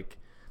that, like,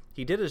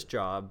 he did his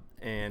job,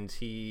 and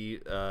he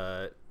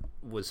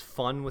was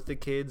fun with the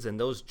kids, and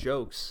those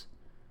jokes,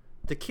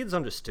 the kids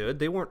understood.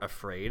 They weren't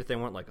afraid. They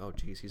weren't like, "Oh,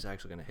 geez, he's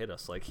actually gonna hit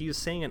us." Like, he was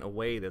saying it in a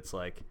way that's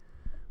like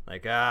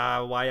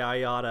why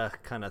I oughta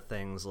kind of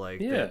things, like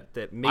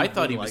that made I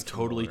thought he was like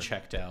totally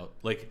checked out.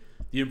 Like,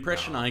 the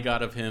impression I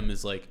got of him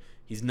is like,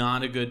 he's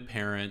not a good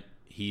parent.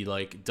 He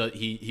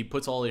he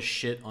puts all his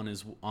shit on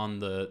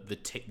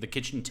the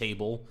kitchen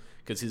table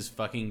because his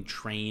fucking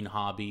train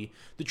hobby,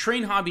 the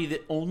train hobby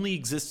that only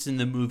exists in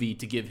the movie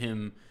to give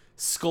him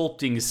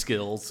sculpting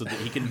skills so that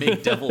he can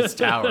make Devil's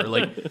Tower.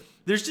 Like,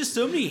 there's just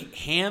so many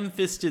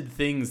ham-fisted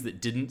things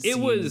that didn't.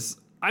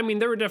 I mean,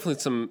 there were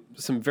definitely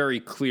some very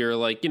clear,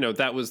 like,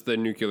 that was the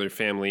nuclear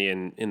family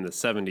in the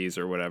 70s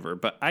or whatever.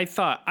 But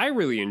I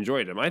really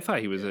enjoyed him. I thought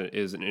he was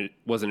an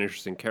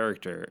interesting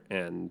character,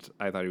 and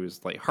I thought he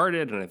was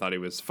lighthearted, and I thought he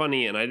was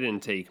funny, and I didn't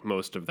take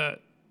most of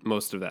that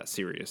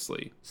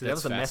seriously. So that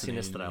was the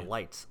messiness that I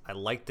liked. I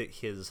liked that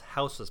his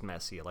house was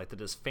messy. I liked that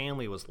his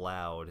family was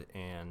loud,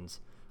 and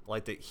I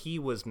liked that he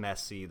was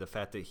messy. The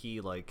fact that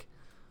he would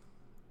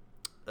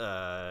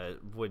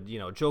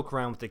joke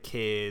around with the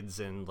kids,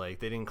 and like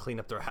they didn't clean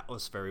up their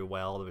house very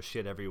well. There was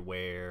shit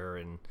everywhere,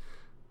 and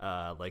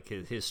like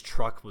his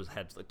truck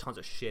had like tons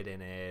of shit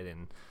in it,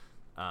 and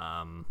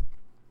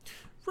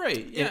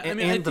right. Yeah, I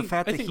think the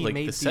fact that he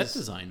made the set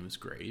design was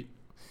great.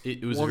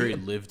 It was a very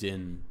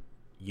lived-in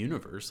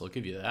universe. I'll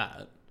give you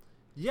that.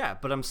 Yeah,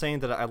 but I'm saying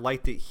that I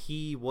like that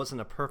he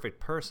wasn't a perfect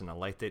person. I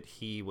like that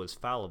he was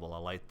fallible. I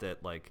like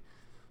that, like,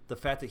 the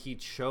fact that he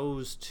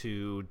chose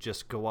to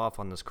just go off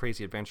on this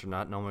crazy adventure,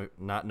 not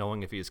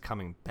knowing if he is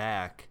coming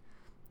back.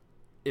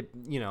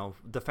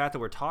 The fact that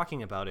we're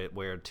talking about it,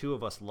 where two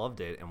of us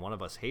loved it and one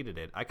of us hated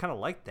it, I kind of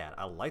like that.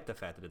 I like the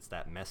fact that it's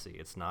that messy.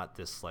 It's not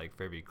this like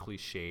very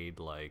cliched,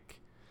 like,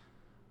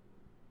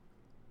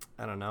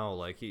 I don't know,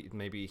 like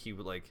maybe he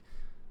would like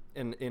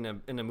in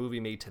a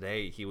movie made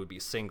today, he would be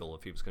single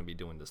if he was going to be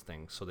doing this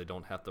thing, so they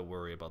don't have to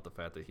worry about the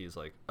fact that he's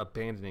like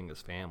abandoning his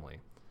family.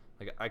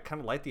 Like I kind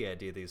of like the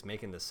idea that he's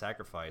making this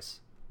sacrifice,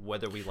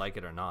 whether we like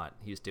it or not.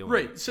 He's doing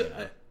right. it, So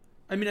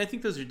I mean, I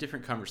think those are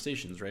different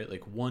conversations, right?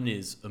 Like one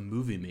is a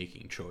movie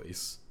making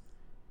choice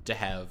to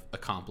have a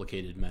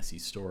complicated, messy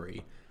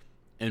story,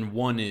 and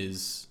one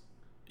is,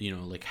 you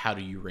know, like how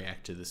do you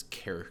react to this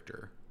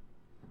character?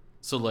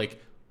 So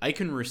like I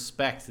can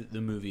respect that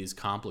the movie is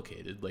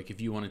complicated. Like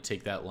if you want to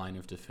take that line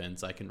of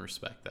defense, I can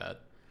respect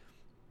that.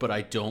 But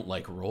I don't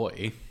like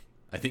Roy.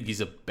 I think he's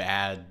a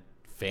bad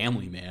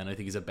family man. I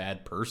think he's a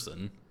bad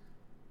person.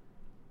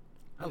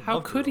 How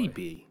could he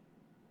be?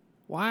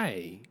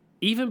 Why?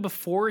 Even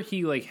before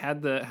he like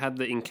had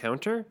the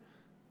encounter?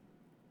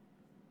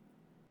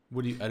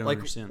 What do you? I don't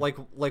understand. Like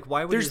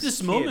why would there's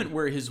this moment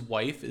where his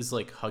wife is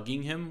like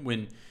hugging him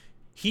when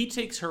he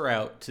takes her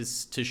out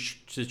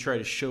to try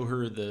to show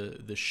her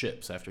the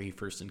ships after he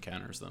first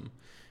encounters them,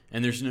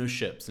 and there's no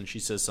ships, and she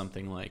says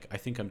something like, "I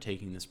think I'm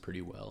taking this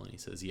pretty well," and he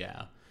says,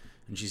 "Yeah,"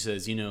 and she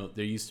says, "You know,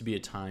 there used to be a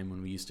time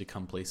when we used to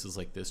come places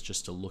like this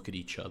just to look at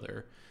each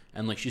other,"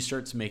 and like she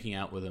starts making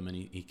out with him, and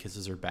he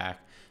kisses her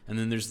back, and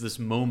then there's this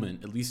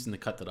moment, at least in the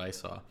cut that I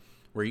saw,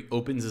 where he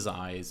opens his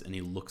eyes and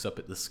he looks up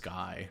at the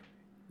sky.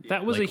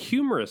 That was like, a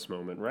humorous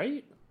moment,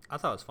 right? I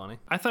thought it was funny.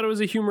 I thought it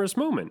was a humorous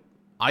moment.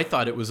 I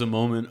thought it was a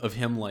moment of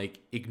him like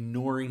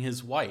ignoring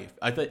his wife.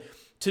 I thought,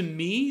 to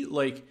me,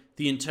 like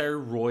the entire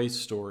Roy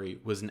story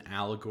was an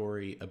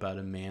allegory about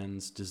a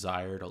man's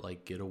desire to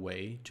like get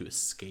away, to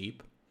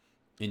escape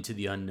into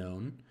the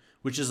unknown,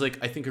 which is like,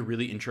 I think, a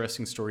really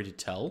interesting story to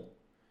tell,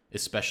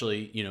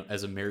 especially, you know,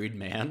 as a married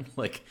man.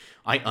 Like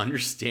I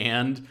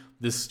understand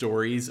the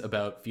stories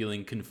about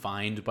feeling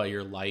confined by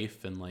your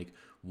life and like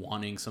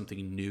wanting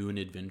something new and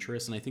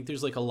adventurous. And I think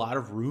there's like a lot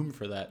of room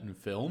for that in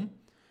film.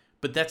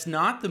 But that's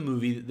not the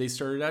movie that they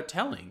started out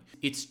telling.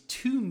 It's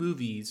two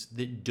movies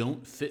that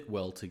don't fit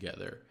well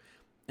together.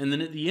 And then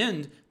at the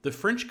end, the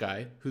French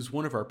guy, who's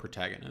one of our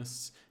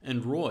protagonists,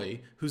 and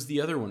Roy, who's the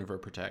other one of our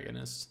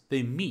protagonists,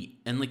 they meet.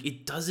 And like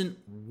it doesn't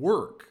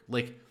work.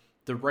 Like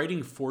the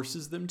writing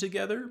forces them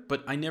together,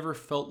 but I never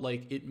felt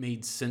like it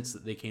made sense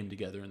that they came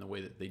together in the way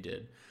that they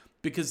did.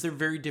 Because they're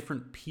very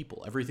different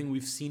people. Everything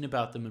we've seen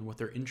about them and what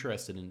they're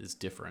interested in is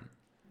different.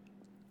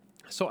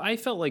 So I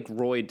felt like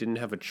Roy didn't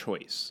have a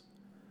choice.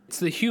 It's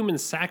the human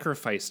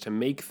sacrifice to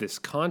make this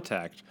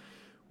contact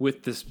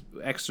with this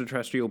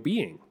extraterrestrial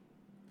being.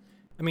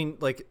 I mean,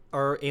 like,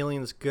 are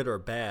aliens good or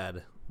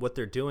bad? What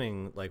they're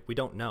doing, like, we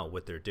don't know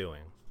what they're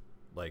doing.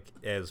 Like,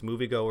 as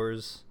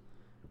moviegoers,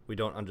 we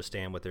don't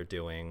understand what they're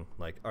doing.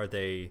 Like, are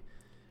they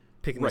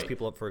picking these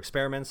people up for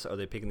experiments? Are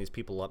they picking these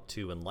people up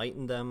to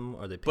enlighten them?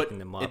 Are they picking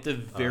them up? At the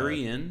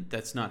very end,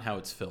 that's not how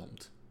it's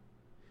filmed.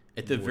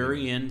 At the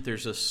very end,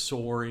 there's a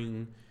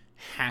soaring,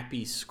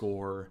 happy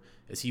score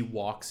as he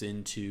walks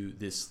into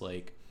this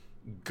like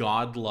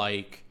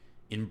godlike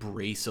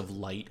embrace of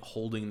light,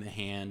 holding the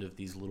hand of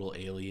these little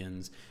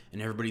aliens,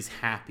 and everybody's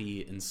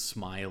happy and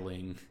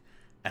smiling,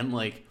 and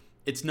like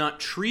it's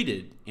not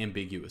treated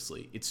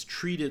ambiguously. It's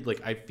treated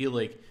like, I feel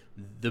like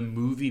the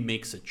movie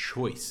makes a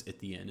choice at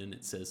the end, and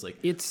it says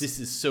like, this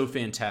is so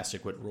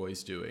fantastic what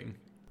Roy's doing.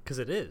 Because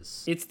it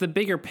is. It's the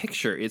bigger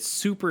picture. It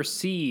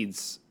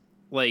supersedes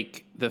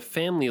like the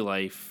family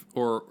life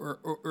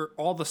or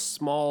all the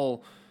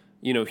small,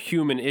 you know,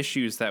 human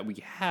issues that we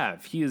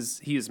have. He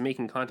is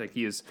making contact.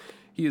 He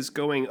is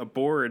going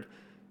aboard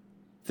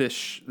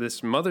this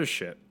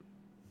mothership,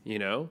 you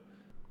know?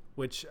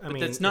 Which, I but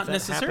mean, that's not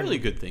necessarily a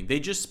good thing.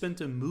 They just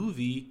spent a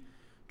movie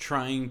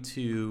trying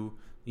to,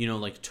 you know,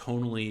 like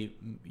tonally,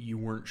 you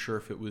weren't sure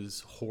if it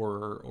was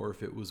horror or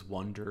if it was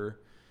wonder.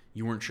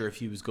 You weren't sure if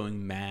he was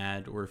going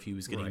mad or if he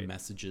was getting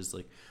messages.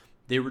 Like,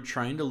 they were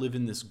trying to live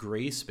in this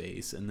gray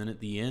space, and then at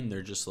the end,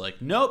 they're just like,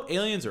 nope,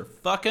 aliens are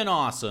fucking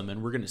awesome,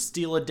 and we're going to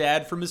steal a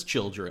dad from his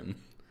children.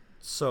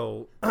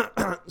 So,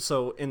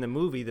 so in the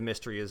movie, the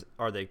mystery is,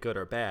 are they good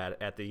or bad?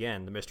 At the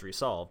end, the mystery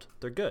solved.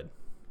 They're good.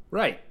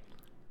 Right.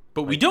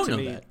 But we don't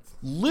know that.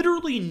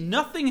 Literally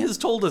nothing has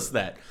told us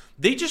that.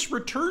 They just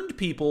returned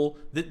people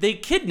that they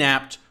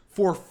kidnapped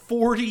for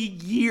 40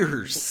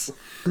 years.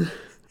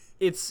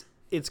 It's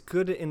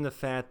good in the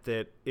fact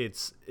that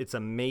it's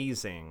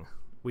amazing.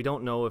 We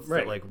don't know if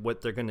like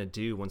what they're gonna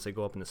do once they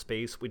go up into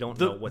space. We don't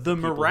know what the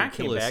people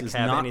miraculous who came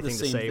back have anything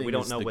to say. We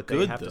don't know what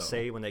they have to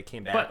say when they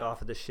came back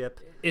off of the ship.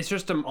 It's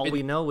just all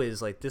we know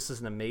is like this is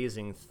an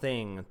amazing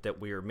thing that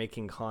we are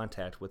making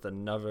contact with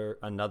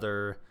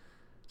another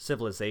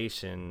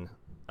civilization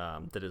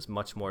that is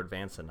much more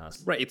advanced than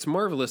us. Right. It's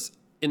marvelous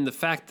in the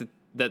fact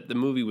that the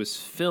movie was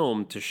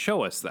filmed to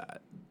show us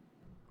that.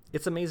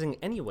 It's amazing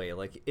anyway.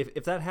 Like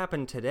if that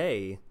happened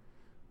today,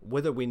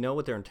 whether we know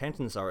what their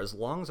intentions are, as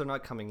long as they're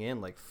not coming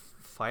in like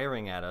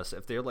firing at us,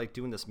 if they're like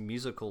doing this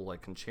musical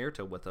like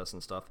concerto with us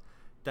and stuff,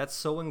 that's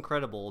so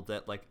incredible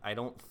that like I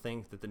don't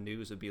think that the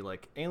news would be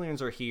like,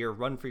 aliens are here,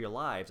 run for your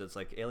lives. It's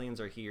like,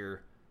 aliens are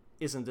here,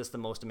 isn't this the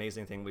most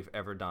amazing thing we've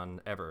ever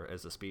done ever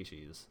as a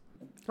species?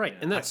 Right,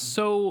 and that's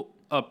so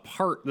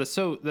apart. That's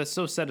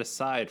so set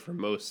aside from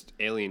most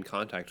alien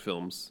contact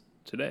films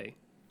today,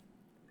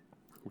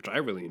 which I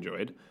really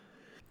enjoyed.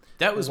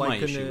 That was Why my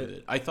couldn't issue it- with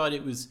it. I thought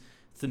it was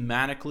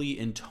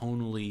thematically and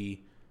tonally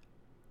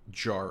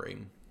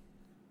jarring.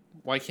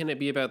 Why can't it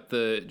be about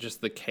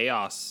just the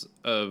chaos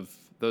of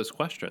those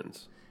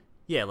questions?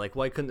 Yeah, like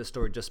why couldn't the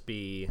story just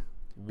be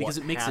Because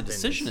what it makes a happened,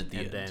 decision at the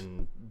and end.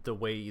 then the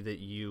way that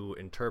you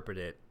interpret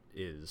it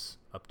is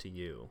up to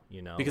you,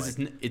 you know? Because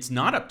like, it's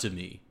not up to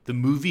me. The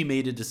movie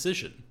made a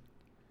decision.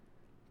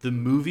 The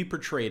movie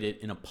portrayed it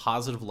in a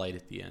positive light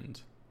at the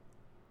end.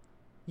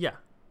 yeah.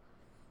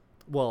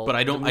 Well, But I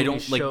the don't movie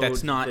like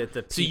that's showed not that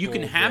the so you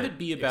can people have that it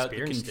be about the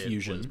experienced it was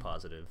confusion.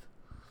 positive.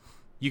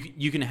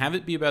 You can have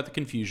it be about the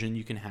confusion.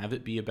 You can have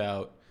it be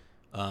about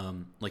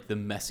like the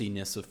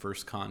messiness of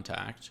first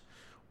contact,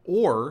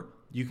 or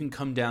you can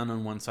come down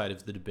on one side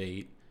of the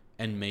debate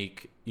and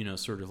make, you know,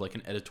 sort of like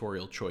an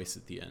editorial choice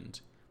at the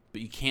end. But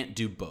you can't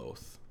do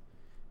both.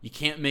 You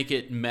can't make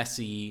it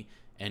messy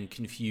and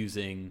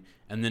confusing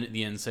and then at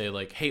the end say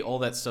like, hey, all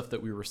that stuff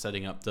that we were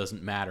setting up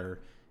doesn't matter.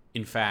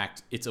 In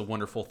fact, it's a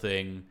wonderful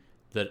thing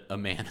that a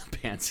man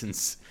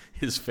abandons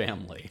his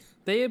family.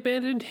 They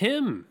abandoned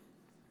him.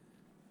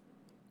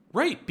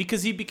 Right,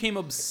 because he became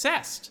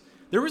obsessed.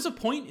 There was a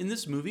point in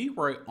this movie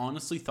where I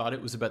honestly thought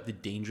it was about the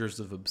dangers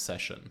of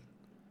obsession.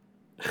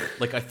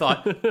 Like I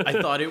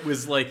thought it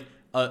was like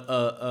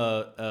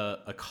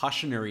a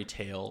cautionary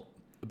tale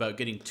about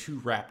getting too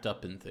wrapped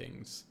up in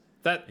things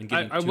That and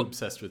getting I too will,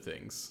 obsessed with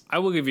things. I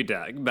will give you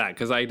that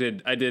because I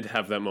did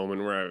have that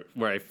moment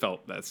where I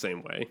felt that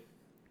same way.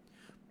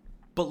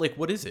 But like,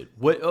 what is it?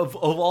 What of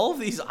all of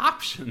these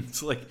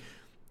options? Like,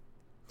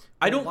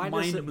 I don't Why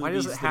mind does it, movies why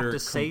does it that have are to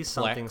say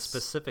something complex.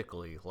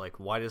 specifically? Like,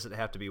 why does it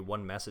have to be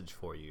one message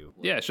for you?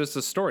 Yeah, it's just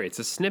a story. It's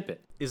a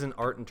snippet. Isn't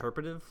art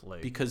interpretive?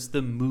 Like, Because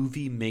the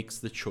movie makes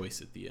the choice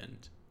at the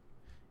end.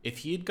 If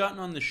he had gotten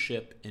on the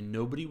ship and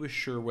nobody was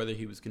sure whether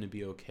he was going to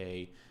be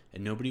okay,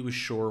 and nobody was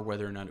sure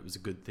whether or not it was a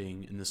good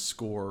thing, and the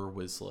score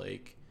was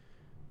like,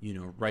 you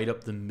know, right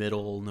up the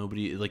middle,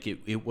 nobody, like,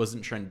 it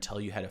wasn't trying to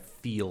tell you how to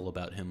feel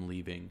about him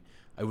leaving,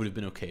 I would have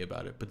been okay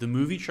about it. But the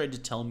movie tried to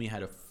tell me how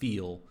to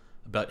feel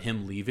about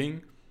him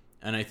leaving,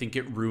 and I think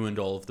it ruined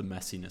all of the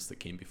messiness that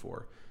came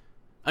before.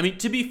 I mean,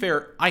 to be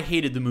fair, I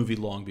hated the movie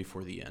long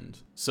before the end.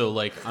 So,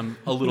 like, I'm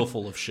a little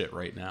full of shit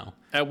right now.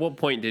 At what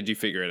point did you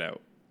figure it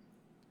out?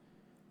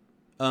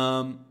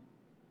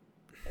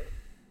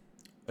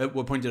 At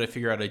what point did I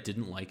figure out I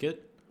didn't like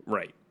it?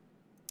 Right.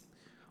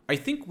 I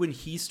think when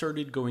he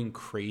started going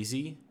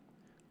crazy,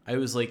 I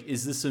was like,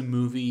 is this a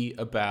movie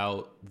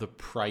about the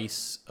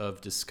price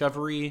of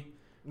discovery?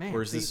 Man,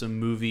 or is this a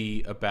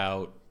movie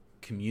about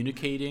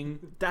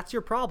communicating? that's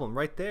your problem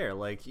right there.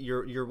 Like,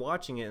 you're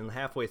watching it, and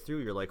halfway through,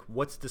 you're like,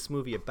 "What's this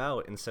movie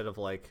about?" Instead of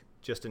like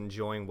just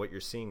enjoying what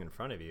you're seeing in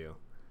front of you,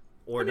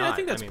 or I mean, not. I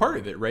think that's part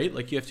of it, right?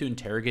 Like, you have to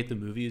interrogate the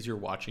movie as you're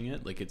watching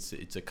it. Like, it's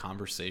a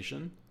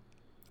conversation.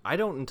 I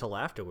don't until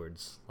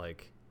afterwards.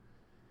 Like,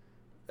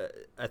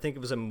 I think it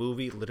was a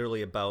movie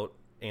literally about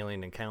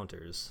alien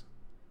encounters.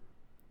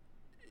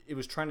 It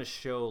was trying to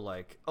show,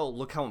 like, oh,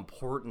 look how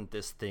important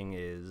this thing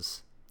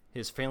is.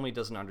 His family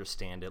doesn't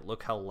understand it.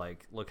 Look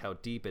how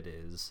deep it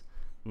is.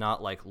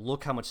 Not like,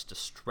 look how much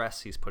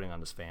distress he's putting on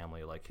his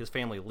family. Like, his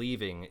family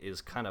leaving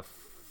is kind of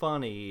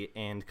funny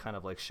and kind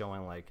of like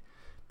showing, like,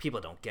 people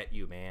don't get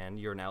you, man.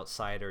 You're an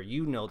outsider.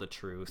 You know the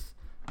truth.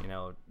 You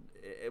know,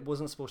 it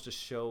wasn't supposed to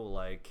show,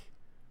 like,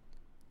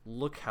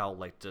 look how,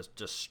 like,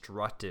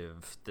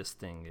 destructive this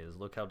thing is.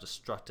 Look how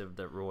destructive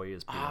that Roy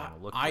is being.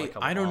 Look, like, how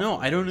I don't know.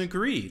 awful it I don't is.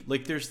 agree.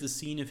 Like, there's the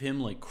scene of him,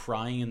 like,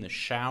 crying in the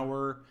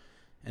shower,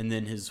 and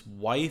then his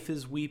wife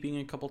is weeping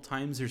a couple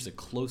times. There's a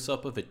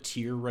close-up of a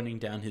tear running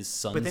down his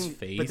son's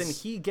face. But then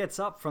he gets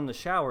up from the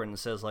shower and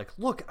says, like,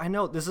 look, I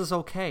know this is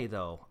okay,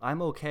 though. I'm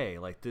okay.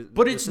 Like,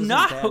 But this it's isn't a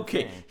not bad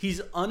okay. thing.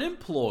 He's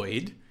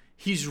unemployed.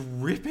 He's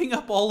ripping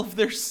up all of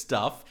their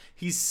stuff.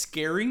 He's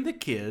scaring the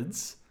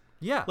kids.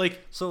 Yeah. Like,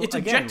 so it's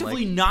again,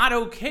 objectively like, not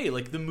okay.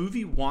 Like, the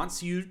movie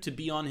wants you to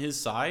be on his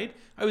side.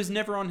 I was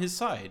never on his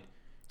side.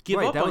 Give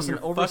Right, up that on was your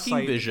an oversight.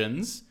 fucking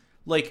visions.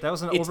 Like, That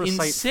was an it's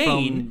oversight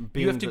insane. from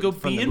being You have to go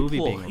from be the movie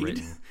being employed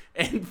written.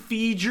 and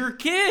feed your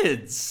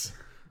kids.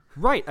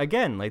 Right,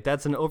 again, like,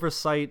 that's an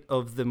oversight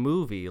of the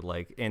movie,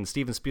 like, and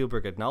Steven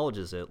Spielberg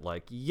acknowledges it,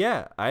 like,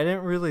 yeah, I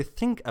didn't really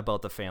think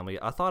about the family.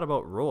 I thought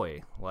about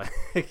Roy.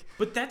 Like,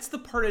 But that's the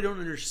part I don't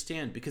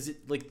understand, because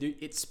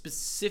it's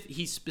specific.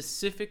 He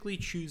specifically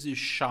chooses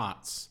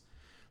shots.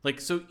 Like,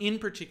 so in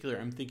particular,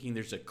 I'm thinking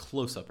there's a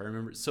close-up. I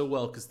remember it so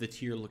well because the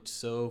tear looked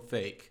so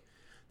fake.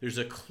 There's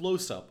a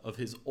close-up of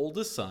his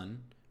oldest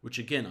son, which,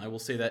 again, I will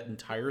say that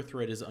entire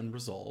thread is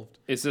unresolved.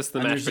 Is this the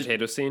And mashed there's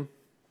potato scene?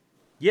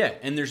 Yeah,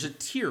 and there's a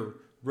tear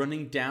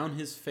running down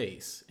his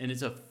face, and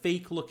it's a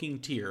fake-looking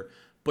tear,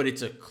 but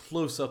it's a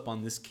close-up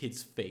on this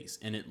kid's face,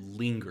 and it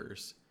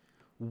lingers.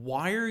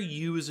 Why are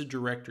you, as a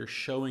director,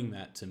 showing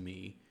that to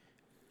me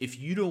if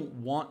you don't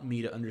want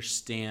me to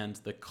understand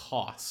the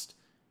cost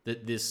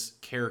that this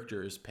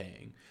character is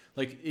paying.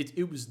 Like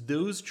it was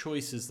those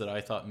choices that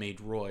I thought made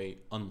Roy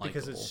unlikable.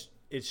 Because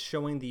it's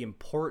showing the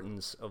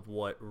importance of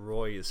what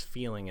Roy is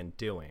feeling and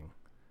doing.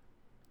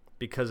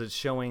 Because it's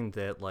showing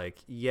that, like,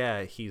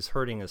 yeah, he's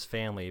hurting his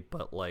family,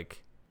 but,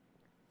 like...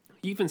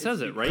 He even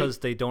says it, right? Because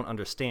they don't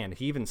understand.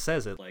 He even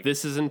says it, like...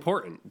 This is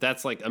important.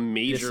 That's, like, a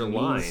major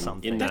line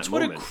in that That's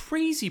moment. what a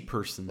crazy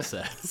person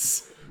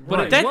says.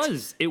 But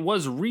it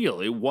was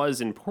real. It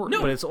was important.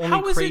 No, but it's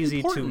only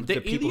crazy to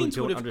the people who aliens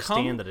would don't have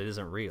understand come- that it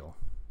isn't real.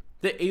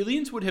 The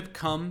aliens would have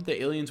come.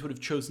 The aliens would have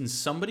chosen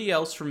somebody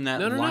else from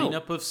that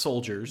lineup of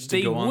soldiers to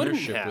go on their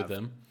ship with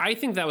them. I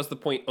think that was the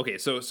point. Okay,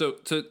 so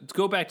to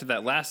go back to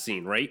that last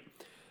scene, right?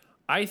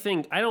 I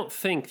don't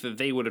think that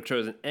they would have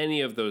chosen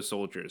any of those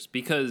soldiers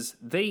because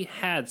they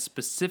had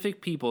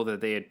specific people that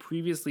they had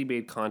previously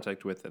made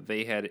contact with, that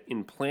they had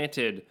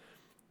implanted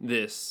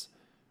this,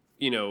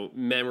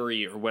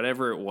 memory or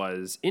whatever it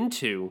was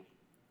into,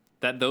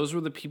 that those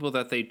were the people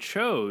that they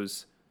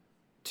chose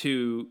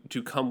to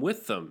come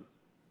with them.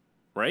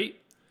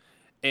 Right?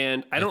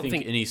 And I don't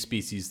think any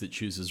species that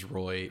chooses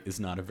Roy is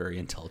not a very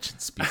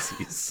intelligent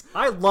species.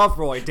 I love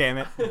Roy, damn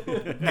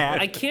it.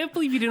 Matt. I can't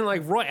believe you didn't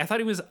like Roy. I thought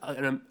he was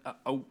a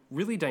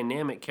really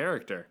dynamic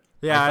character.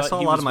 Yeah, I thought saw a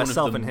he lot was of one of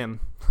myself the- in him.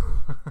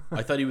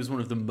 I thought he was one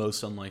of the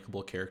most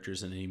unlikable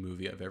characters in any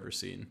movie I've ever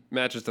seen.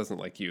 Matt just doesn't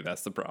like you.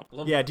 That's the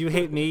problem. Yeah, do you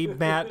hate me,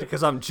 Matt?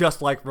 Because I'm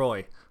just like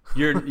Roy.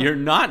 You're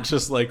not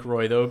just like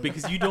Roy though,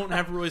 because you don't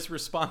have Roy's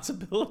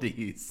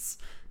responsibilities.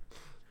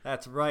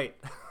 That's right.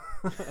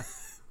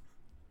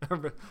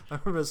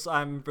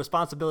 I'm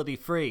responsibility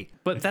free.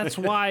 But that's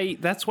why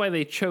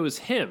they chose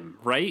him,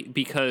 right?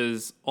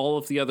 Because all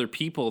of the other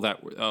people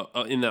that were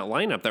in that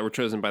lineup that were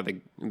chosen by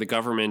the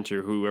government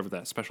or whoever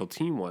that special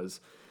team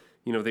was,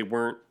 they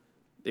weren't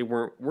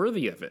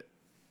worthy of it.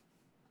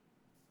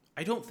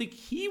 I don't think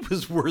he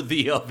was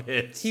worthy of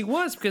it. He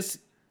was because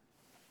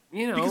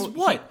because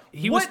what?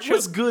 He what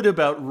was good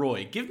about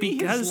Roy? Give me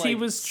because he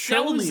was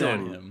sell me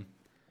on chosen. him.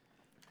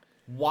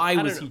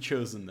 Why was he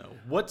chosen though?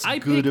 What's I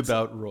good picked-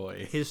 about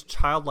Roy? His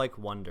childlike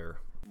wonder.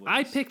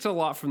 I picked a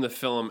lot from the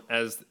film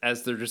as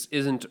there just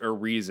isn't a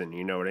reason,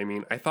 you know what I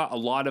mean? I thought a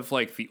lot of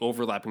like the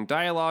overlapping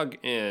dialogue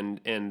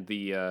and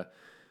the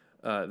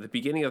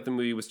beginning of the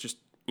movie was just,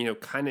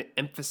 kind of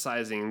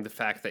emphasizing the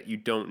fact that you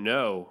don't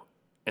know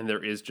and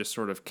there is just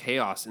sort of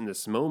chaos in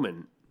this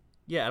moment.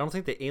 Yeah, I don't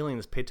think the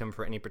aliens picked him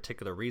for any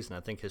particular reason.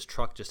 I think his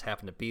truck just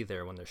happened to be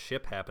there when their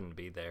ship happened to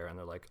be there, and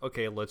they're like,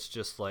 okay, let's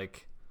just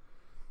like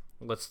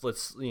let's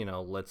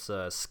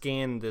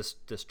scan this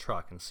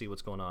truck and see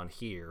what's going on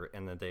here.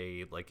 And then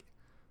they like,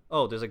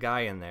 oh, there's a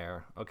guy in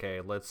there.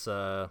 Okay, let's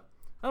I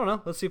don't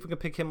know, let's see if we can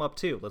pick him up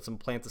too. Let's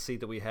implant the seed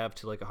that we have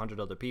to like 100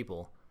 other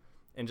people.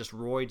 And just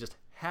Roy just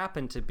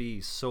happened to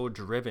be so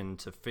driven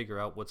to figure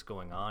out what's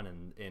going on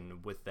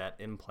and with that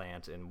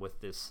implant and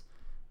with this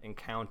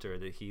encounter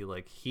that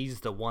he's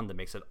the one that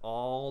makes it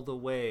all the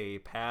way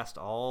past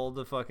all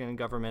the fucking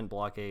government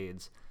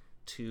blockades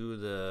to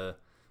the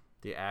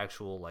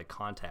actual like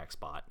contact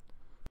spot.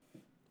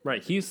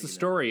 Right, he's the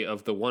story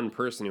of the one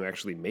person who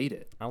actually made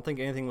it. I don't think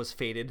anything was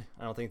fated.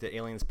 I don't think the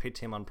aliens picked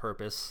him on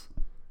purpose.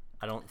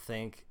 I don't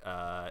think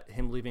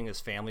him leaving his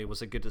family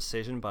was a good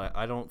decision, but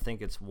I don't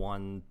think it's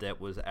one that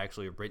was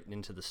actually written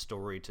into the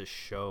story to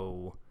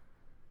show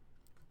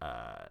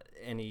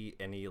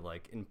any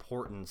like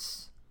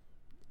importance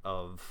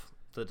of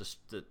the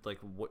like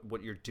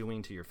what you're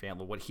doing to your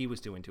family, what he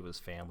was doing to his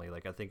family.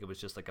 Like I think it was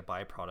just like a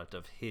byproduct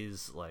of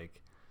his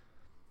like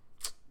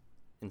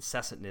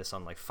incessantness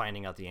on like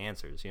finding out the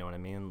answers. You know what I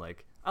mean?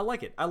 Like I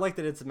like it. I like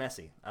that it's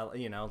messy. I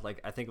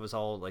think it was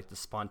all like the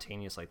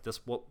spontaneous, like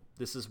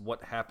this is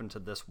what happened to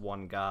this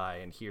one guy,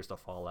 and here's the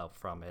fallout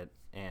from it.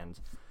 And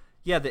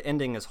yeah, the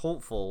ending is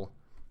hopeful.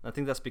 I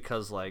think that's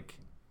because like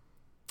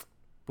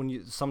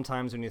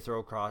sometimes when you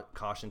throw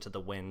caution to the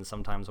wind,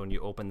 sometimes when you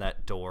open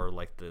that door,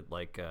 like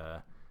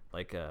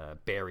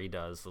Barry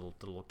does, the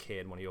little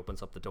kid, when he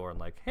opens up the door and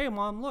like, hey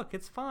mom, look,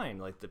 it's fine.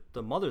 Like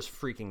the mother's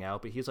freaking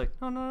out, but he's like,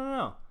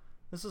 no,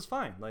 this is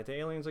fine. Like the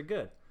aliens are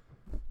good.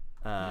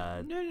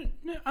 No,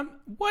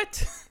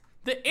 what?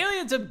 The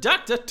aliens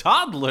abduct a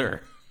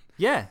toddler.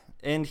 Yeah,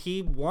 and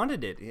he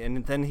wanted it,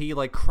 and then he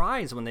like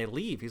cries when they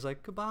leave. He's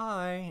like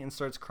goodbye and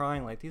starts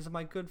crying like, these are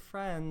my good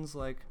friends.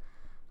 Like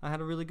I had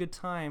a really good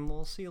time.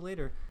 We'll see you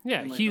later.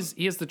 Yeah, he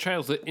has the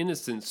childhood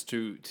innocence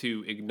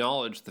to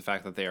acknowledge the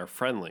fact that they are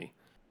friendly.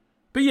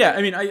 But yeah,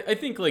 I mean, I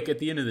think like at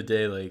the end of the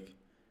day, like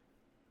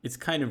it's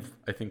kind of,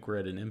 I think we're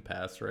at an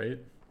impasse, right?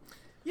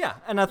 Yeah,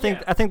 and I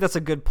think that's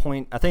a good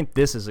point. I think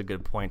this is a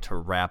good point to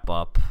wrap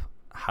up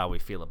how we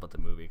feel about the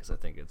movie, because I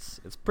think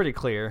it's pretty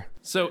clear.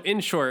 So in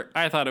short,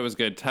 I thought it was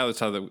good. Tyler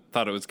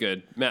thought it was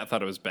good. Matt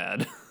thought it was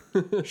bad.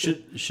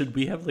 Should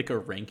we have like a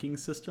ranking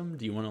system?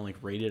 Do you want to like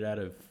rate it out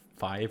of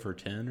 5 or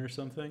 10 or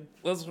something?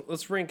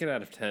 Let's rank it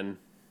out of 10.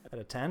 Out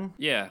of 10?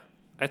 Yeah,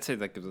 I'd say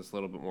that gives us a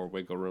little bit more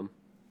wiggle room.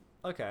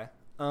 Okay.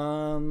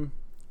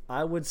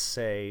 I would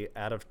say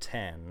out of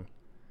 10.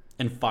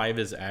 And 5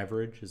 is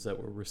average. Is that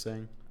what we're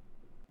saying?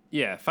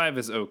 Yeah, 5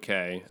 is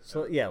okay.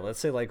 So yeah, let's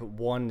say like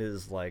 1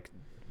 is like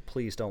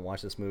please don't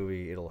watch this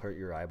movie. It'll hurt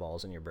your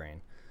eyeballs and your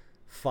brain.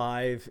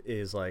 5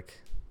 is like,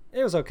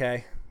 it was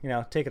okay.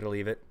 Take it or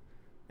leave it.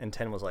 And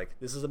 10 was like,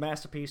 this is a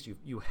masterpiece.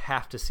 You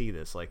have to see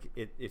this. Like,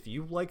 if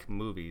you like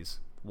movies,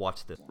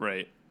 watch this.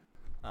 Right.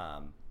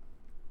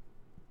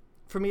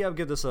 For me, I would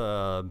give this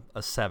a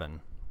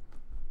 7,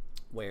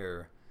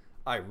 where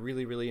I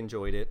really, really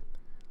enjoyed it.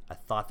 I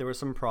thought there were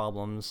some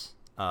problems,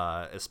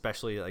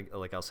 especially,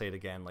 like I'll say it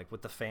again, like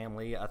with the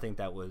family. I think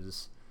that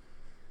was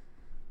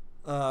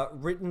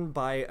written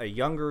by a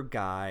younger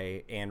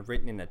guy and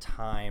written in a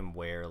time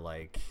where,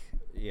 like,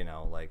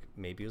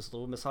 maybe it was a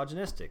little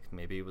misogynistic.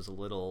 Maybe it was a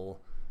little...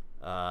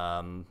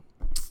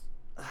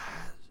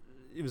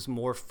 it was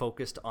more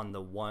focused on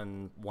the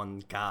one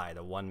guy,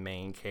 the one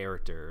main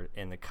character,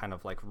 and it kind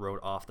of like wrote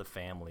off the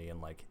family.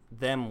 And like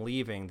them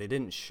leaving, they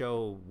didn't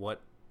show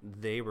what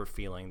they were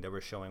feeling. They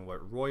were showing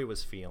what Roy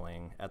was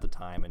feeling at the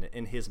time, and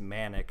in his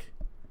manic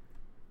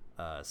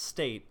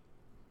state,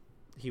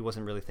 he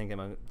wasn't really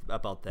thinking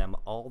about them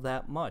all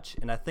that much.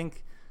 And I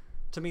think,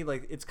 to me,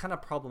 like, it's kind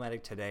of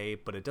problematic today,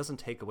 but it doesn't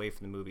take away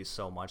from the movie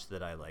so much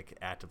that I like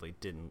actively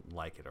didn't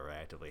like it or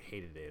actively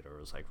hated it or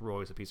was like,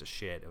 Roy's a piece of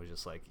shit. It was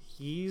just like,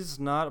 he's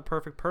not a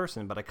perfect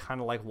person, but I kind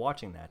of like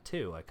watching that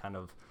too. I kind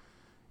of,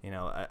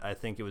 I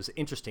think it was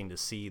interesting to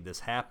see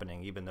this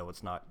happening, even though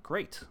it's not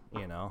great,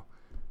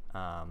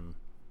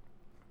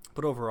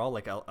 but overall,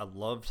 like, I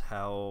loved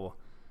how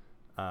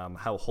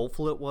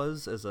hopeful it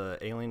was as a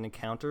alien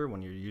encounter,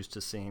 when you're used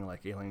to seeing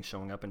like aliens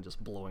showing up and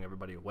just blowing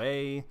everybody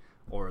away,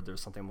 or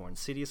there's something more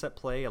insidious at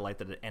play. I like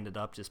that it ended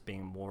up just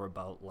being more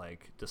about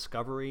like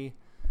discovery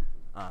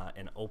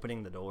and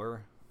opening the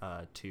door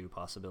to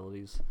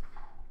possibilities.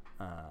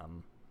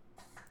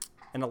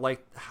 And I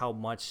liked how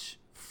much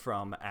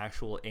from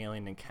actual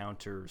alien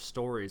encounter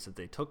stories that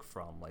they took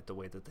from, like the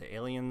way that the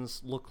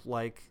aliens look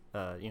like,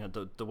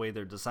 the way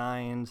they're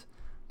designed,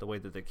 the way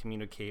that they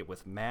communicate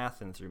with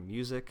math and through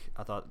music.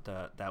 I thought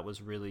that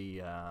was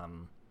really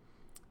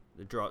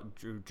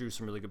drew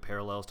some really good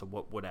parallels to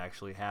what would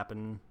actually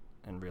happen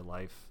in real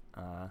life.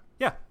 I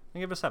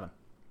give it a 7.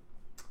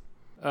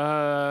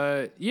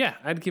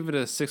 I'd give it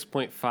a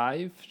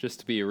 6.5 just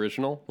to be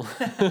original.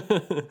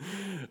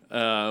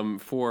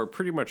 For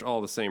pretty much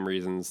all the same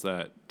reasons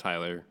that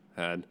Tyler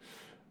had.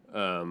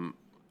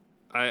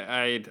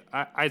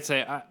 I'd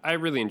say I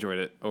really enjoyed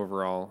it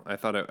overall. I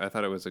thought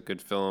it was a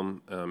good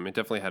film. It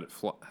definitely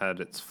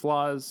had its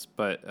flaws,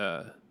 but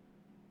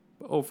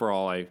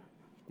overall I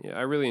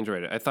really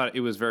enjoyed it. I thought it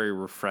was very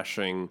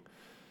refreshing,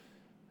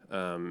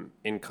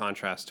 in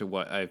contrast to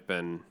what I've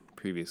been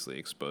previously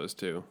exposed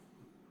to.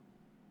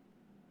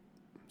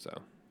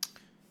 So,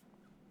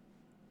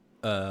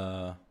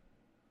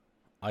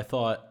 I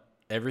thought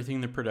everything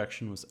in the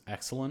production was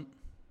excellent.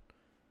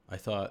 I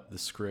thought the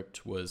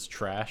script was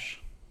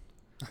trash.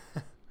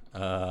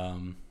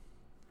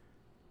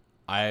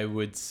 I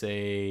would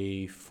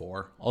say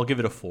 4. I'll give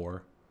it a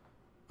 4.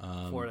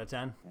 4 out of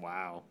 10.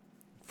 wow.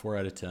 4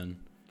 out of 10.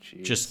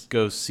 Jeez. Just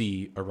go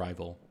see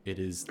Arrival. It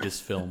is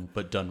this film,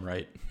 but done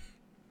right.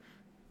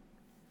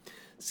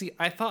 See,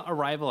 I thought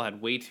Arrival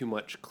had way too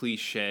much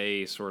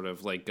cliche sort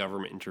of like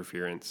government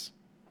interference.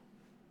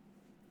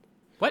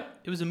 What?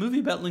 It was a movie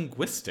about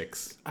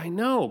linguistics. I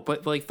know,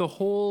 but like the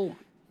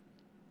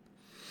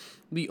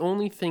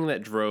only thing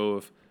that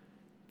drove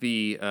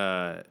the,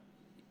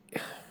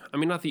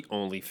 not the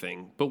only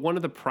thing, but one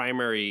of the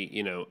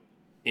primary,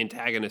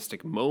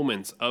 antagonistic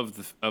moments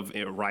of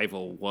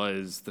Arrival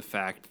was the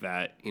fact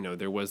that,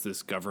 there was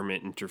this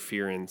government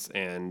interference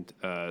and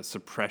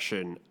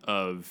suppression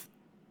of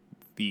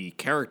the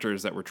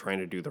characters that were trying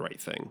to do the right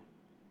thing.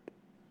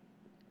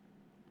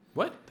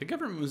 What? The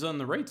government was on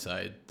the right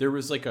side. There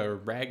was like a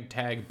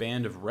ragtag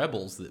band of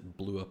rebels that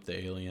blew up the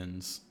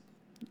aliens.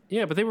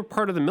 Yeah, but they were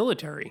part of the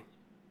military.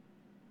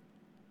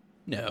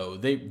 No,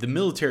 the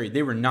military,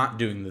 they were not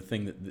doing the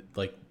thing that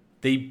like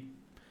they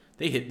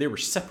were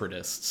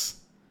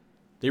separatists.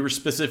 They were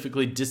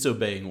specifically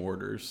disobeying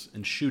orders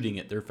and shooting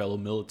at their fellow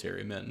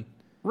military men.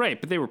 Right,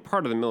 but they were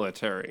part of the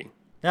military.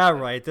 All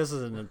right, this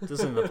isn't a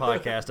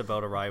podcast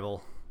about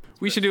Arrival.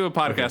 We should do a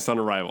podcast on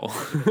Arrival.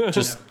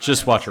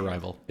 Just watch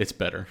Arrival. It's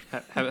better.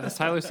 Has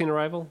Tyler seen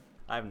Arrival?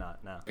 I have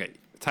not, no. Okay,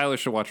 Tyler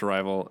should watch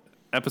Arrival.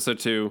 Episode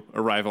 2,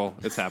 Arrival.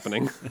 It's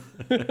happening.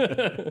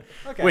 Okay,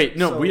 Wait,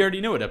 no, we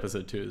already know what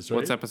episode 2 is, right?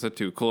 What's episode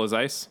 2? Cool as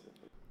Ice?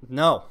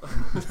 No.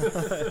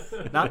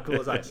 Not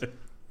Cool as Ice.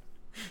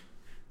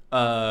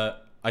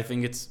 I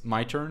think it's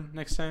my turn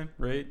next time,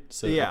 right?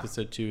 So yeah.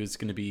 Episode 2 is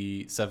going to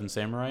be Seven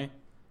Samurai,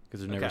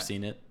 because I've never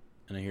seen it,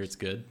 and I hear it's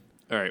good.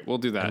 All right, we'll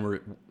do that.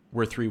 And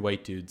we're 3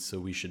 white dudes, so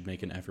we should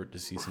make an effort to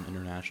see some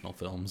international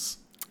films.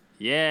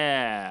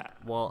 Yeah.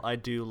 Well, I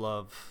do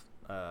love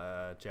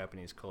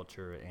Japanese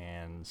culture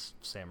and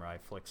samurai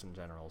flicks in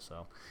general,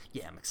 so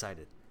yeah, I'm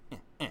excited.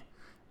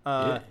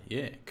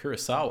 Yeah,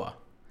 Kurosawa.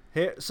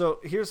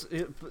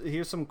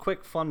 Here's some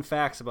quick fun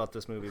facts about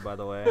this movie, by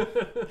the way.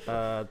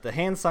 The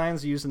hand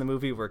signs used in the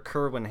movie were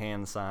Kerwin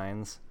hand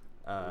signs.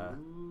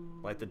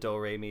 Like the do,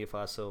 re, mi,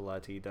 fa, sol, la,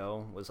 ti,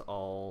 do was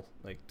all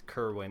like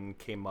Kerwin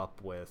came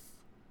up with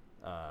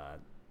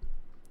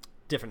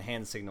different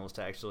hand signals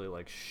to actually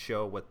like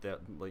show what the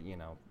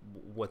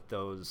what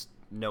those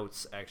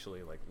notes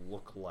actually like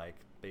look like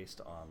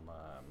based on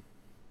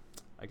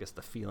I guess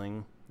the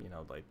feeling,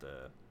 like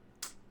the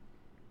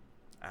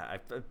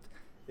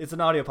it's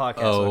an audio podcast,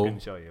 so I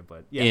couldn't show you,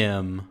 but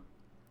yeah.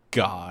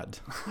 God.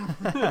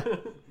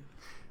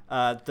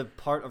 The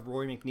part of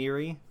Roy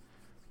McNeary,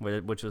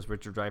 which was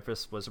Richard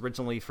Dreyfuss, was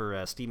originally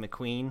for Steve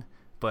McQueen,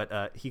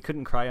 but he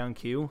couldn't cry on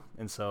cue,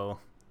 and so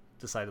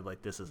decided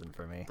like this isn't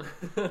for me.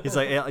 He's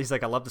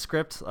like I love the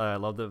script, I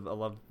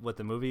love what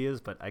the movie is,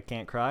 but I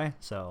can't cry,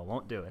 so I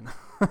won't do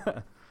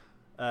it.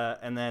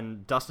 And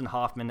then Dustin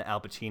Hoffman,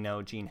 Al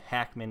Pacino, Gene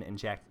Hackman, and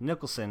Jack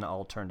Nicholson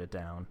all turned it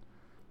down.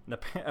 And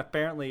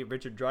apparently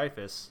Richard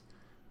Dreyfuss,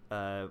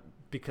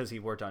 because he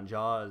worked on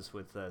Jaws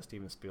with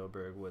Steven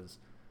Spielberg, was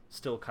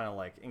still kind of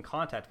like in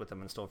contact with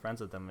them and still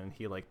friends with them, and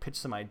he like pitched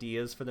some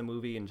ideas for the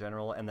movie in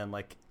general, and then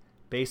like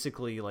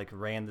basically like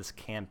ran this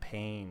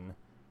campaign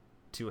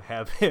to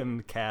have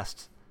him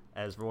cast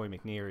as Roy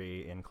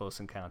McNeary in Close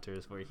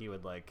Encounters, where he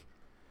would like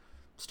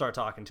start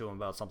talking to him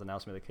about something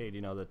else and be like, hey, do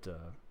you know that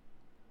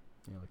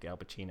like Al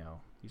Pacino,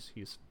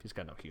 he's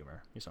got no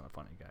humor, he's not a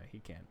funny guy, he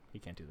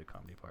can't do the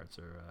comedy parts.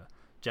 Or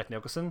Jack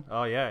Nicholson,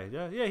 oh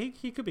yeah,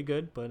 he could be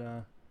good, but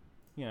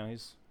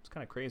he's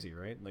kind of crazy,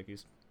 right? Like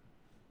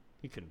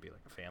he couldn't be like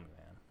a family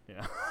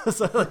man,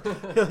 so like,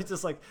 he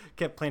just like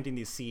kept planting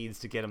these seeds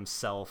to get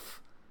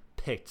himself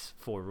picked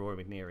for Roy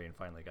McNeary, and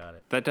finally got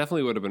it. That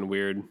definitely would have been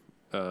weird.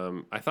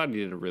 I thought he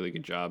did a really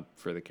good job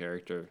for the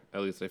character.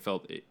 At least I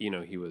felt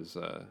he was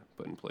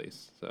put in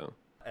place. So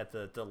at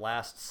the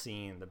last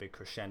scene, the big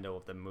crescendo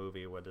of the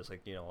movie, where there's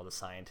like all the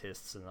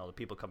scientists and all the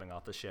people coming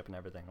off the ship and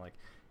everything, like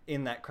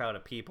in that crowd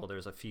of people,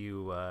 there's a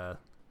few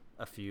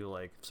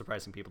like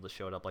surprising people that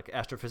showed up, like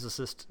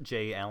astrophysicist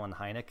J. Allen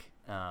Hynek,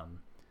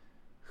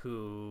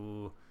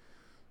 who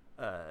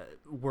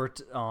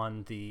worked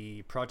on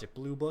the Project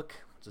Blue Book,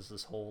 which is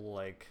this whole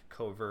like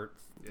covert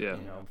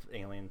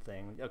alien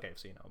thing. Okay,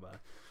 so you know about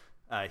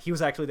it. He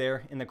was actually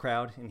there in the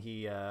crowd, and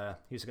he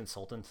was a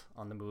consultant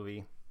on the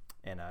movie.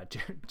 And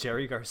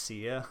Jerry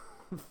Garcia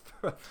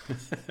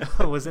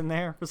was in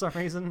there for some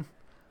reason.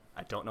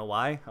 I don't know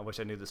why. I wish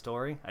I knew the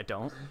story. I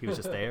don't. He was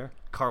just there.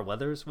 Carl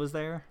Weathers was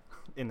there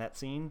in that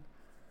scene,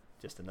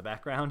 just in the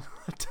background.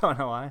 I don't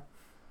know why.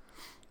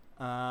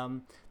 I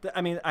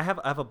mean, I have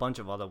a bunch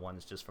of other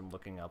ones just from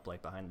looking up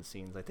like behind the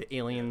scenes, like the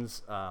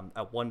aliens.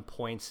 At one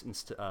point,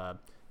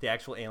 the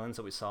actual aliens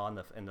that we saw in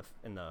the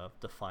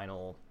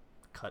final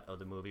cut of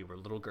the movie were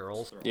little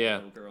girls.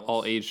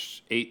 All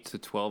aged 8 to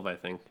 12, I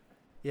think.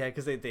 Yeah,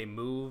 because they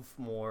move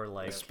more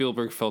like...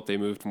 Spielberg felt they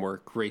moved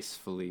more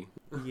gracefully.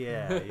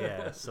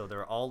 Yeah. So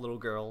they're all little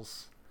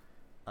girls.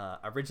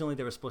 Originally,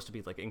 they were supposed to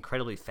be like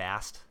incredibly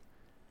fast.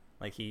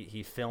 Like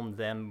he filmed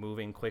them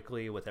moving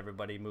quickly with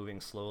everybody moving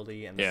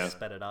slowly, and then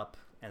sped it up.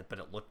 But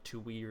it looked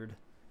too weird.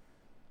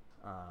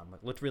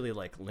 It looked really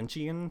like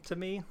Lynchian to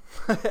me.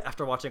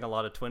 After watching a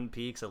lot of Twin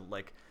Peaks, and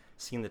like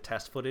seeing the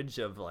test footage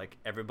of like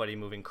everybody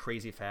moving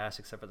crazy fast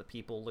except for the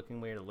people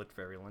looking weird, it looked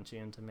very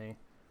Lynchian to me.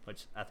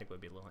 Which I think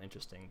would be a little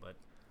interesting, but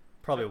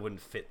probably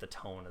wouldn't fit the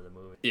tone of the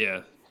movie.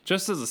 Yeah.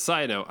 Just as a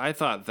side note, I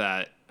thought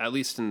that, at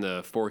least in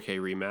the 4K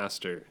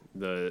remaster,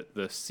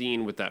 the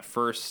scene with the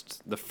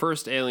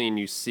first alien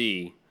you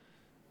see,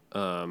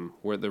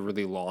 where the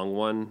really long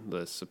one,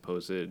 the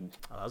supposed...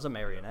 Oh, that was a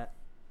marionette.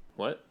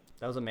 What?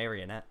 That was a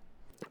marionette.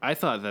 I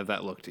thought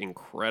that looked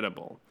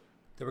incredible.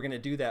 They were going to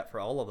do that for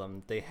all of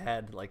them. They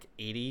had like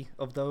 80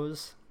 of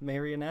those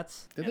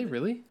marionettes. Did they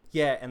really?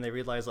 Yeah, and they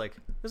realized like,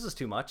 this is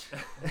too much.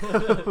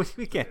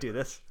 We can't do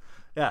this.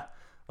 Yeah,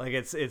 like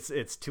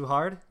it's too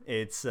hard.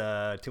 It's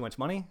too much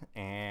money,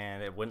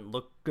 and it wouldn't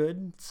look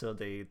good. So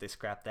they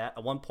scrapped that.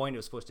 At one point, it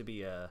was supposed to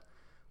be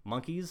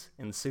monkeys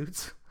in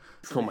suits.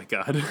 Oh my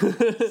god.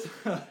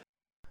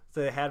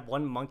 So they had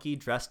one monkey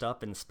dressed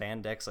up in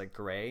spandex like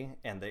gray,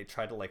 and they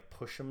tried to like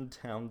push him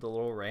down the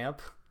little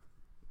ramp.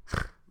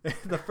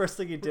 The first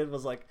thing he did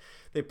was like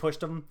they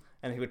pushed him,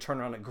 and he would turn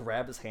around and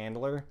grab his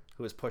handler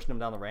who was pushing him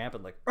down the ramp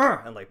and like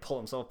pull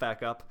himself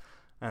back up,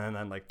 and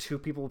then like two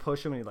people would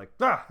push him, and he like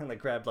and like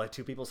grabbed like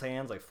two people's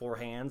hands, like four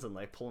hands, and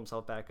like pull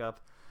himself back up.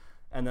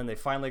 And then they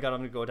finally got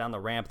him to go down the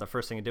ramp. The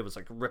first thing he did was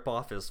like rip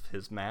off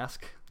his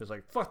mask. He was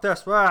like, fuck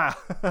this, I'm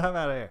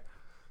out of here.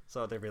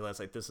 So they realized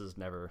like this is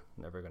never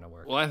gonna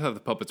work. Well, I thought the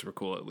puppets were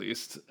cool, at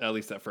least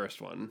that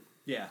first one.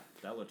 Yeah,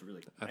 that looked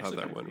really cool. I thought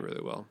that went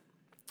really well.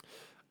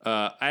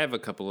 I have a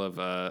couple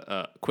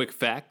of quick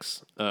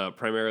facts,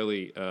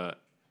 primarily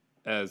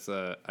as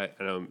I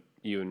know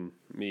you and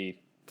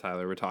me,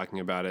 Tyler, were talking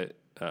about it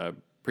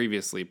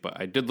previously, but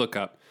I did look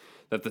up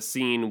that the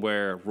scene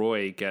where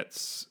Roy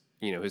gets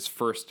his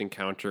first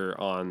encounter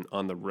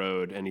on the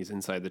road and he's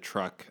inside the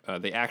truck,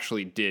 they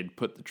actually did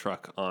put the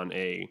truck on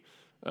a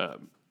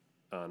like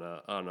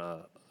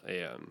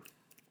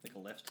a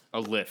lift? A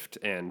lift,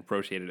 and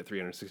rotated it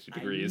 360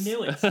 degrees. I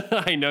knew it.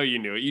 I know you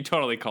knew it. You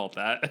totally called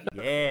that.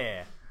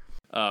 Yeah.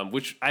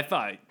 Which I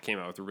thought came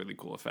out with a really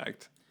cool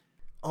effect.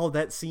 Oh,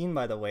 that scene,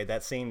 by the way,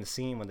 that same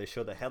scene when they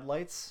show the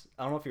headlights.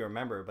 I don't know if you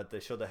remember, but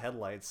they show the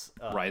headlights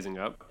Rising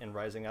Up. and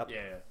Rising Up.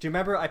 Yeah. Do you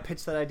remember I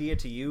pitched that idea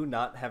to you,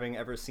 not having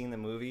ever seen the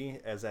movie,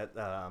 as that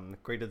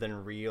greater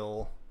than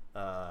real?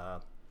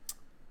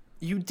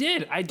 You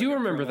did. I do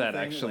remember that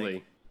thing, actually.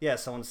 like- Yeah,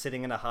 someone's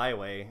sitting in a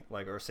highway,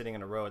 like, or sitting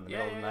in a road in the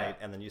middle of the yeah, night,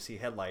 yeah. and then you see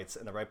headlights,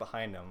 and they're right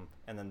behind them,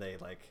 and then they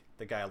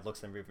the guy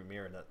looks in the rearview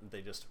mirror, and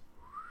they just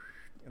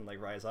and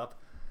rise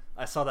up.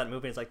 I saw that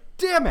movie, and it's like,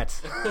 damn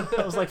it!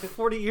 I was like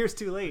 40 years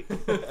too late.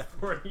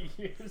 40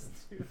 years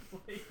too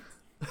late.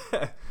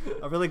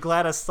 I'm really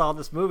glad I saw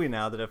this movie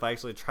now. That if I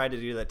actually tried to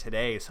do that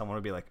today, someone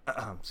would be like,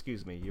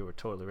 "Excuse me, you were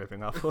totally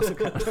ripping off Close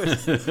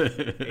Encounters,"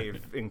 a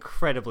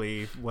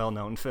incredibly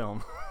well-known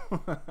film.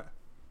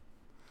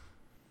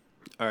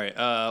 All right.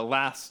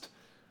 Last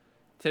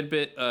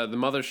tidbit: the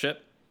mothership,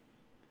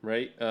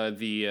 right?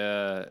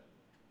 The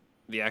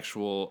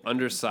actual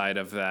underside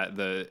of that,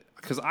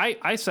 because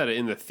I said it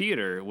in the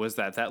theater, was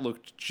that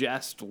looked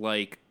just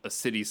like a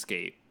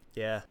cityscape.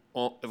 Yeah.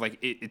 Like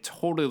it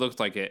totally looked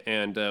like it.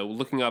 And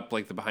looking up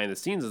like the behind the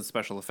scenes and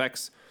special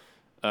effects,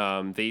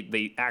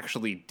 they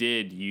actually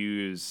did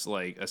use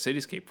like a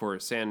cityscape for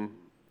San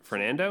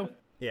Fernando.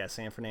 Yeah,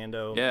 San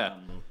Fernando. Yeah.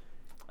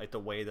 Like the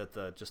way that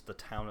the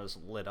town is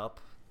lit up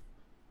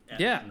at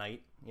Yeah.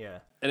 night. Yeah.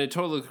 And it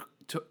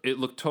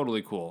looked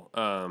totally cool.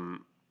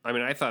 I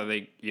mean, I thought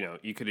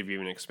you could have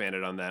even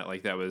expanded on that.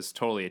 Like that was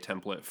totally a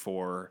template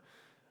for,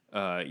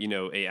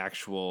 a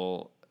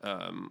actual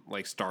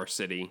like Star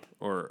City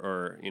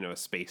or a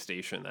space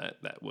station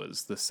that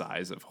was the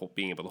size of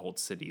being able to hold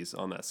cities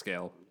on that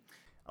scale.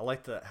 I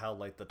like how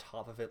the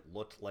top of it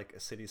looked like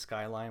a city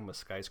skyline with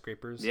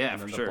skyscrapers. Yeah,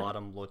 and then for the sure.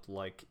 bottom looked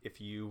like if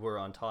you were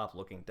on top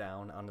looking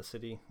down on the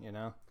city.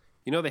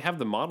 They have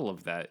the model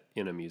of that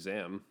in a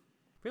museum.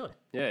 Really?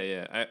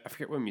 Yeah. I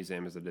forget what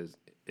museum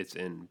it's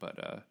in, but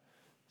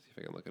see if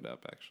I can look it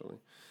up actually.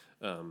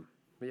 But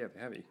yeah,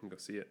 they have it. You can go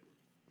see it.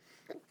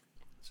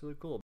 It's really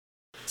cool.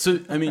 So,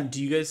 I mean,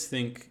 do you guys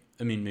think,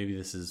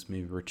 maybe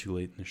we're too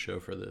late in the show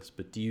for this,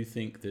 but do you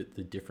think that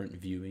the different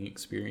viewing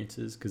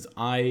experiences, because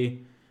I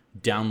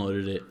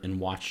downloaded it and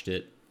watched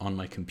it on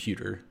my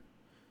computer,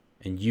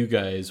 and you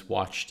guys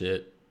watched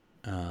it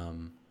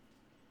in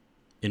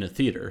a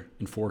theater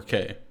in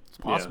 4K. It's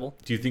possible.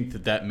 Do you think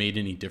that made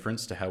any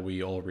difference to how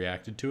we all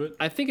reacted to it?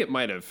 I think it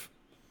might have.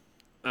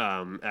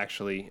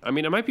 Actually,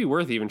 it might be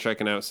worth even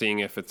checking out, seeing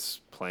if it's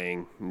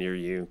playing near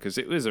you, because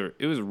it was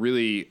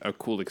really a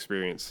cool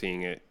experience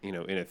seeing it, in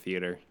a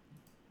theater,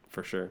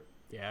 for sure.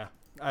 Yeah.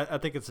 I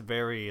think it's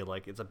very,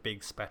 it's a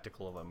big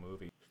spectacle of a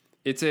movie.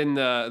 It's in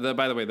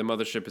by the way, the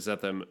mothership is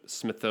at the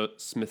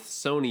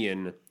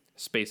Smithsonian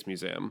Space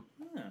Museum,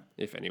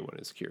 if anyone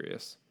is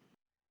curious.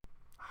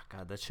 Oh,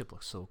 God, that ship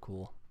looks so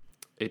cool.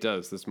 It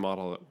does. This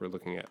model that we're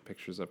looking at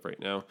pictures of right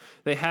now.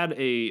 They had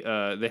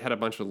a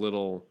bunch of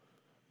little.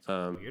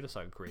 Weird, it's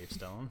like a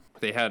gravestone.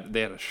 They had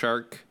a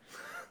shark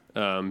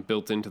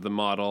built into the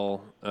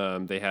model.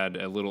 They had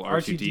a little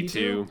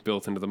R2-D2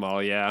 built into the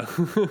model. Yeah.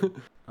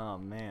 Oh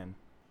man.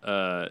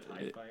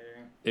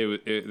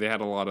 They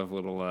had a lot of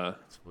little.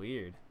 It's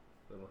weird.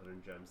 Little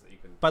hidden gems that you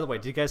can. By the way,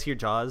 did you guys hear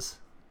Jaws?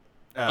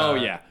 Oh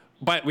yeah,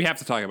 but we have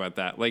to talk about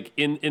that. Like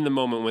in the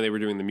moment when they were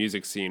doing the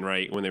music scene,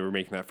 right, when they were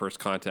making that first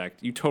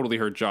contact, you totally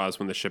heard Jaws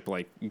when the ship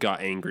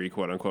got angry,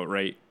 quote unquote,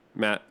 right,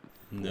 Matt?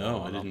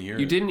 No, I didn't hear it.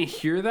 You didn't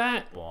hear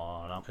that?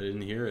 I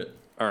didn't hear it.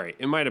 All right,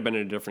 it might have been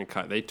in a different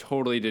cut. They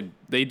totally did.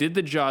 They did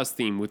the Jaws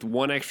theme with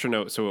one extra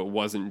note, so it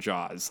wasn't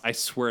Jaws. I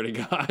swear to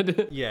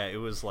God. Yeah, it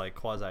was like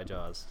quasi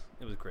Jaws.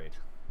 It was great.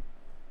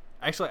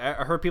 Actually,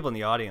 I heard people in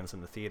the audience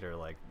in the theater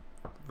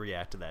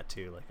react to that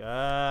too, like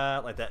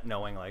that,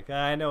 knowing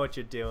I know what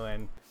you're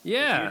doing.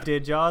 Yeah. You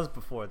did Jaws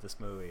before this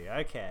movie.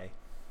 Okay.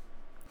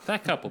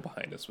 That couple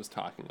behind us was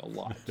talking a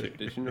lot too.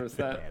 Did you notice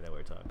that? Yeah, they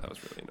were talking. That was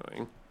really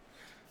annoying.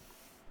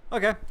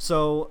 Okay,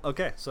 so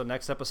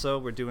next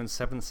episode we're doing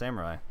Seven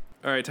Samurai.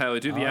 All right, Tyler,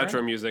 do the All outro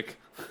right. music.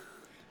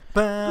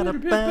 That's the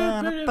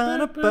end of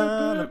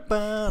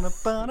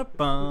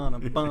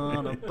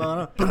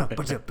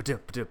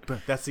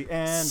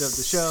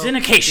the show.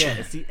 Syndication. Yeah,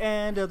 it's the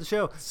end of the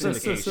show.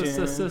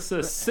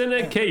 Syndication.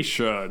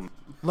 Syndication.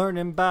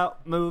 Learning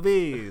about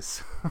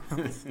movies. All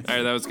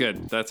right, that was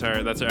good. That's our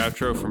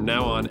outro from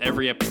now on.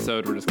 Every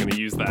episode, we're just going to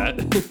use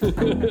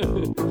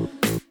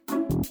that.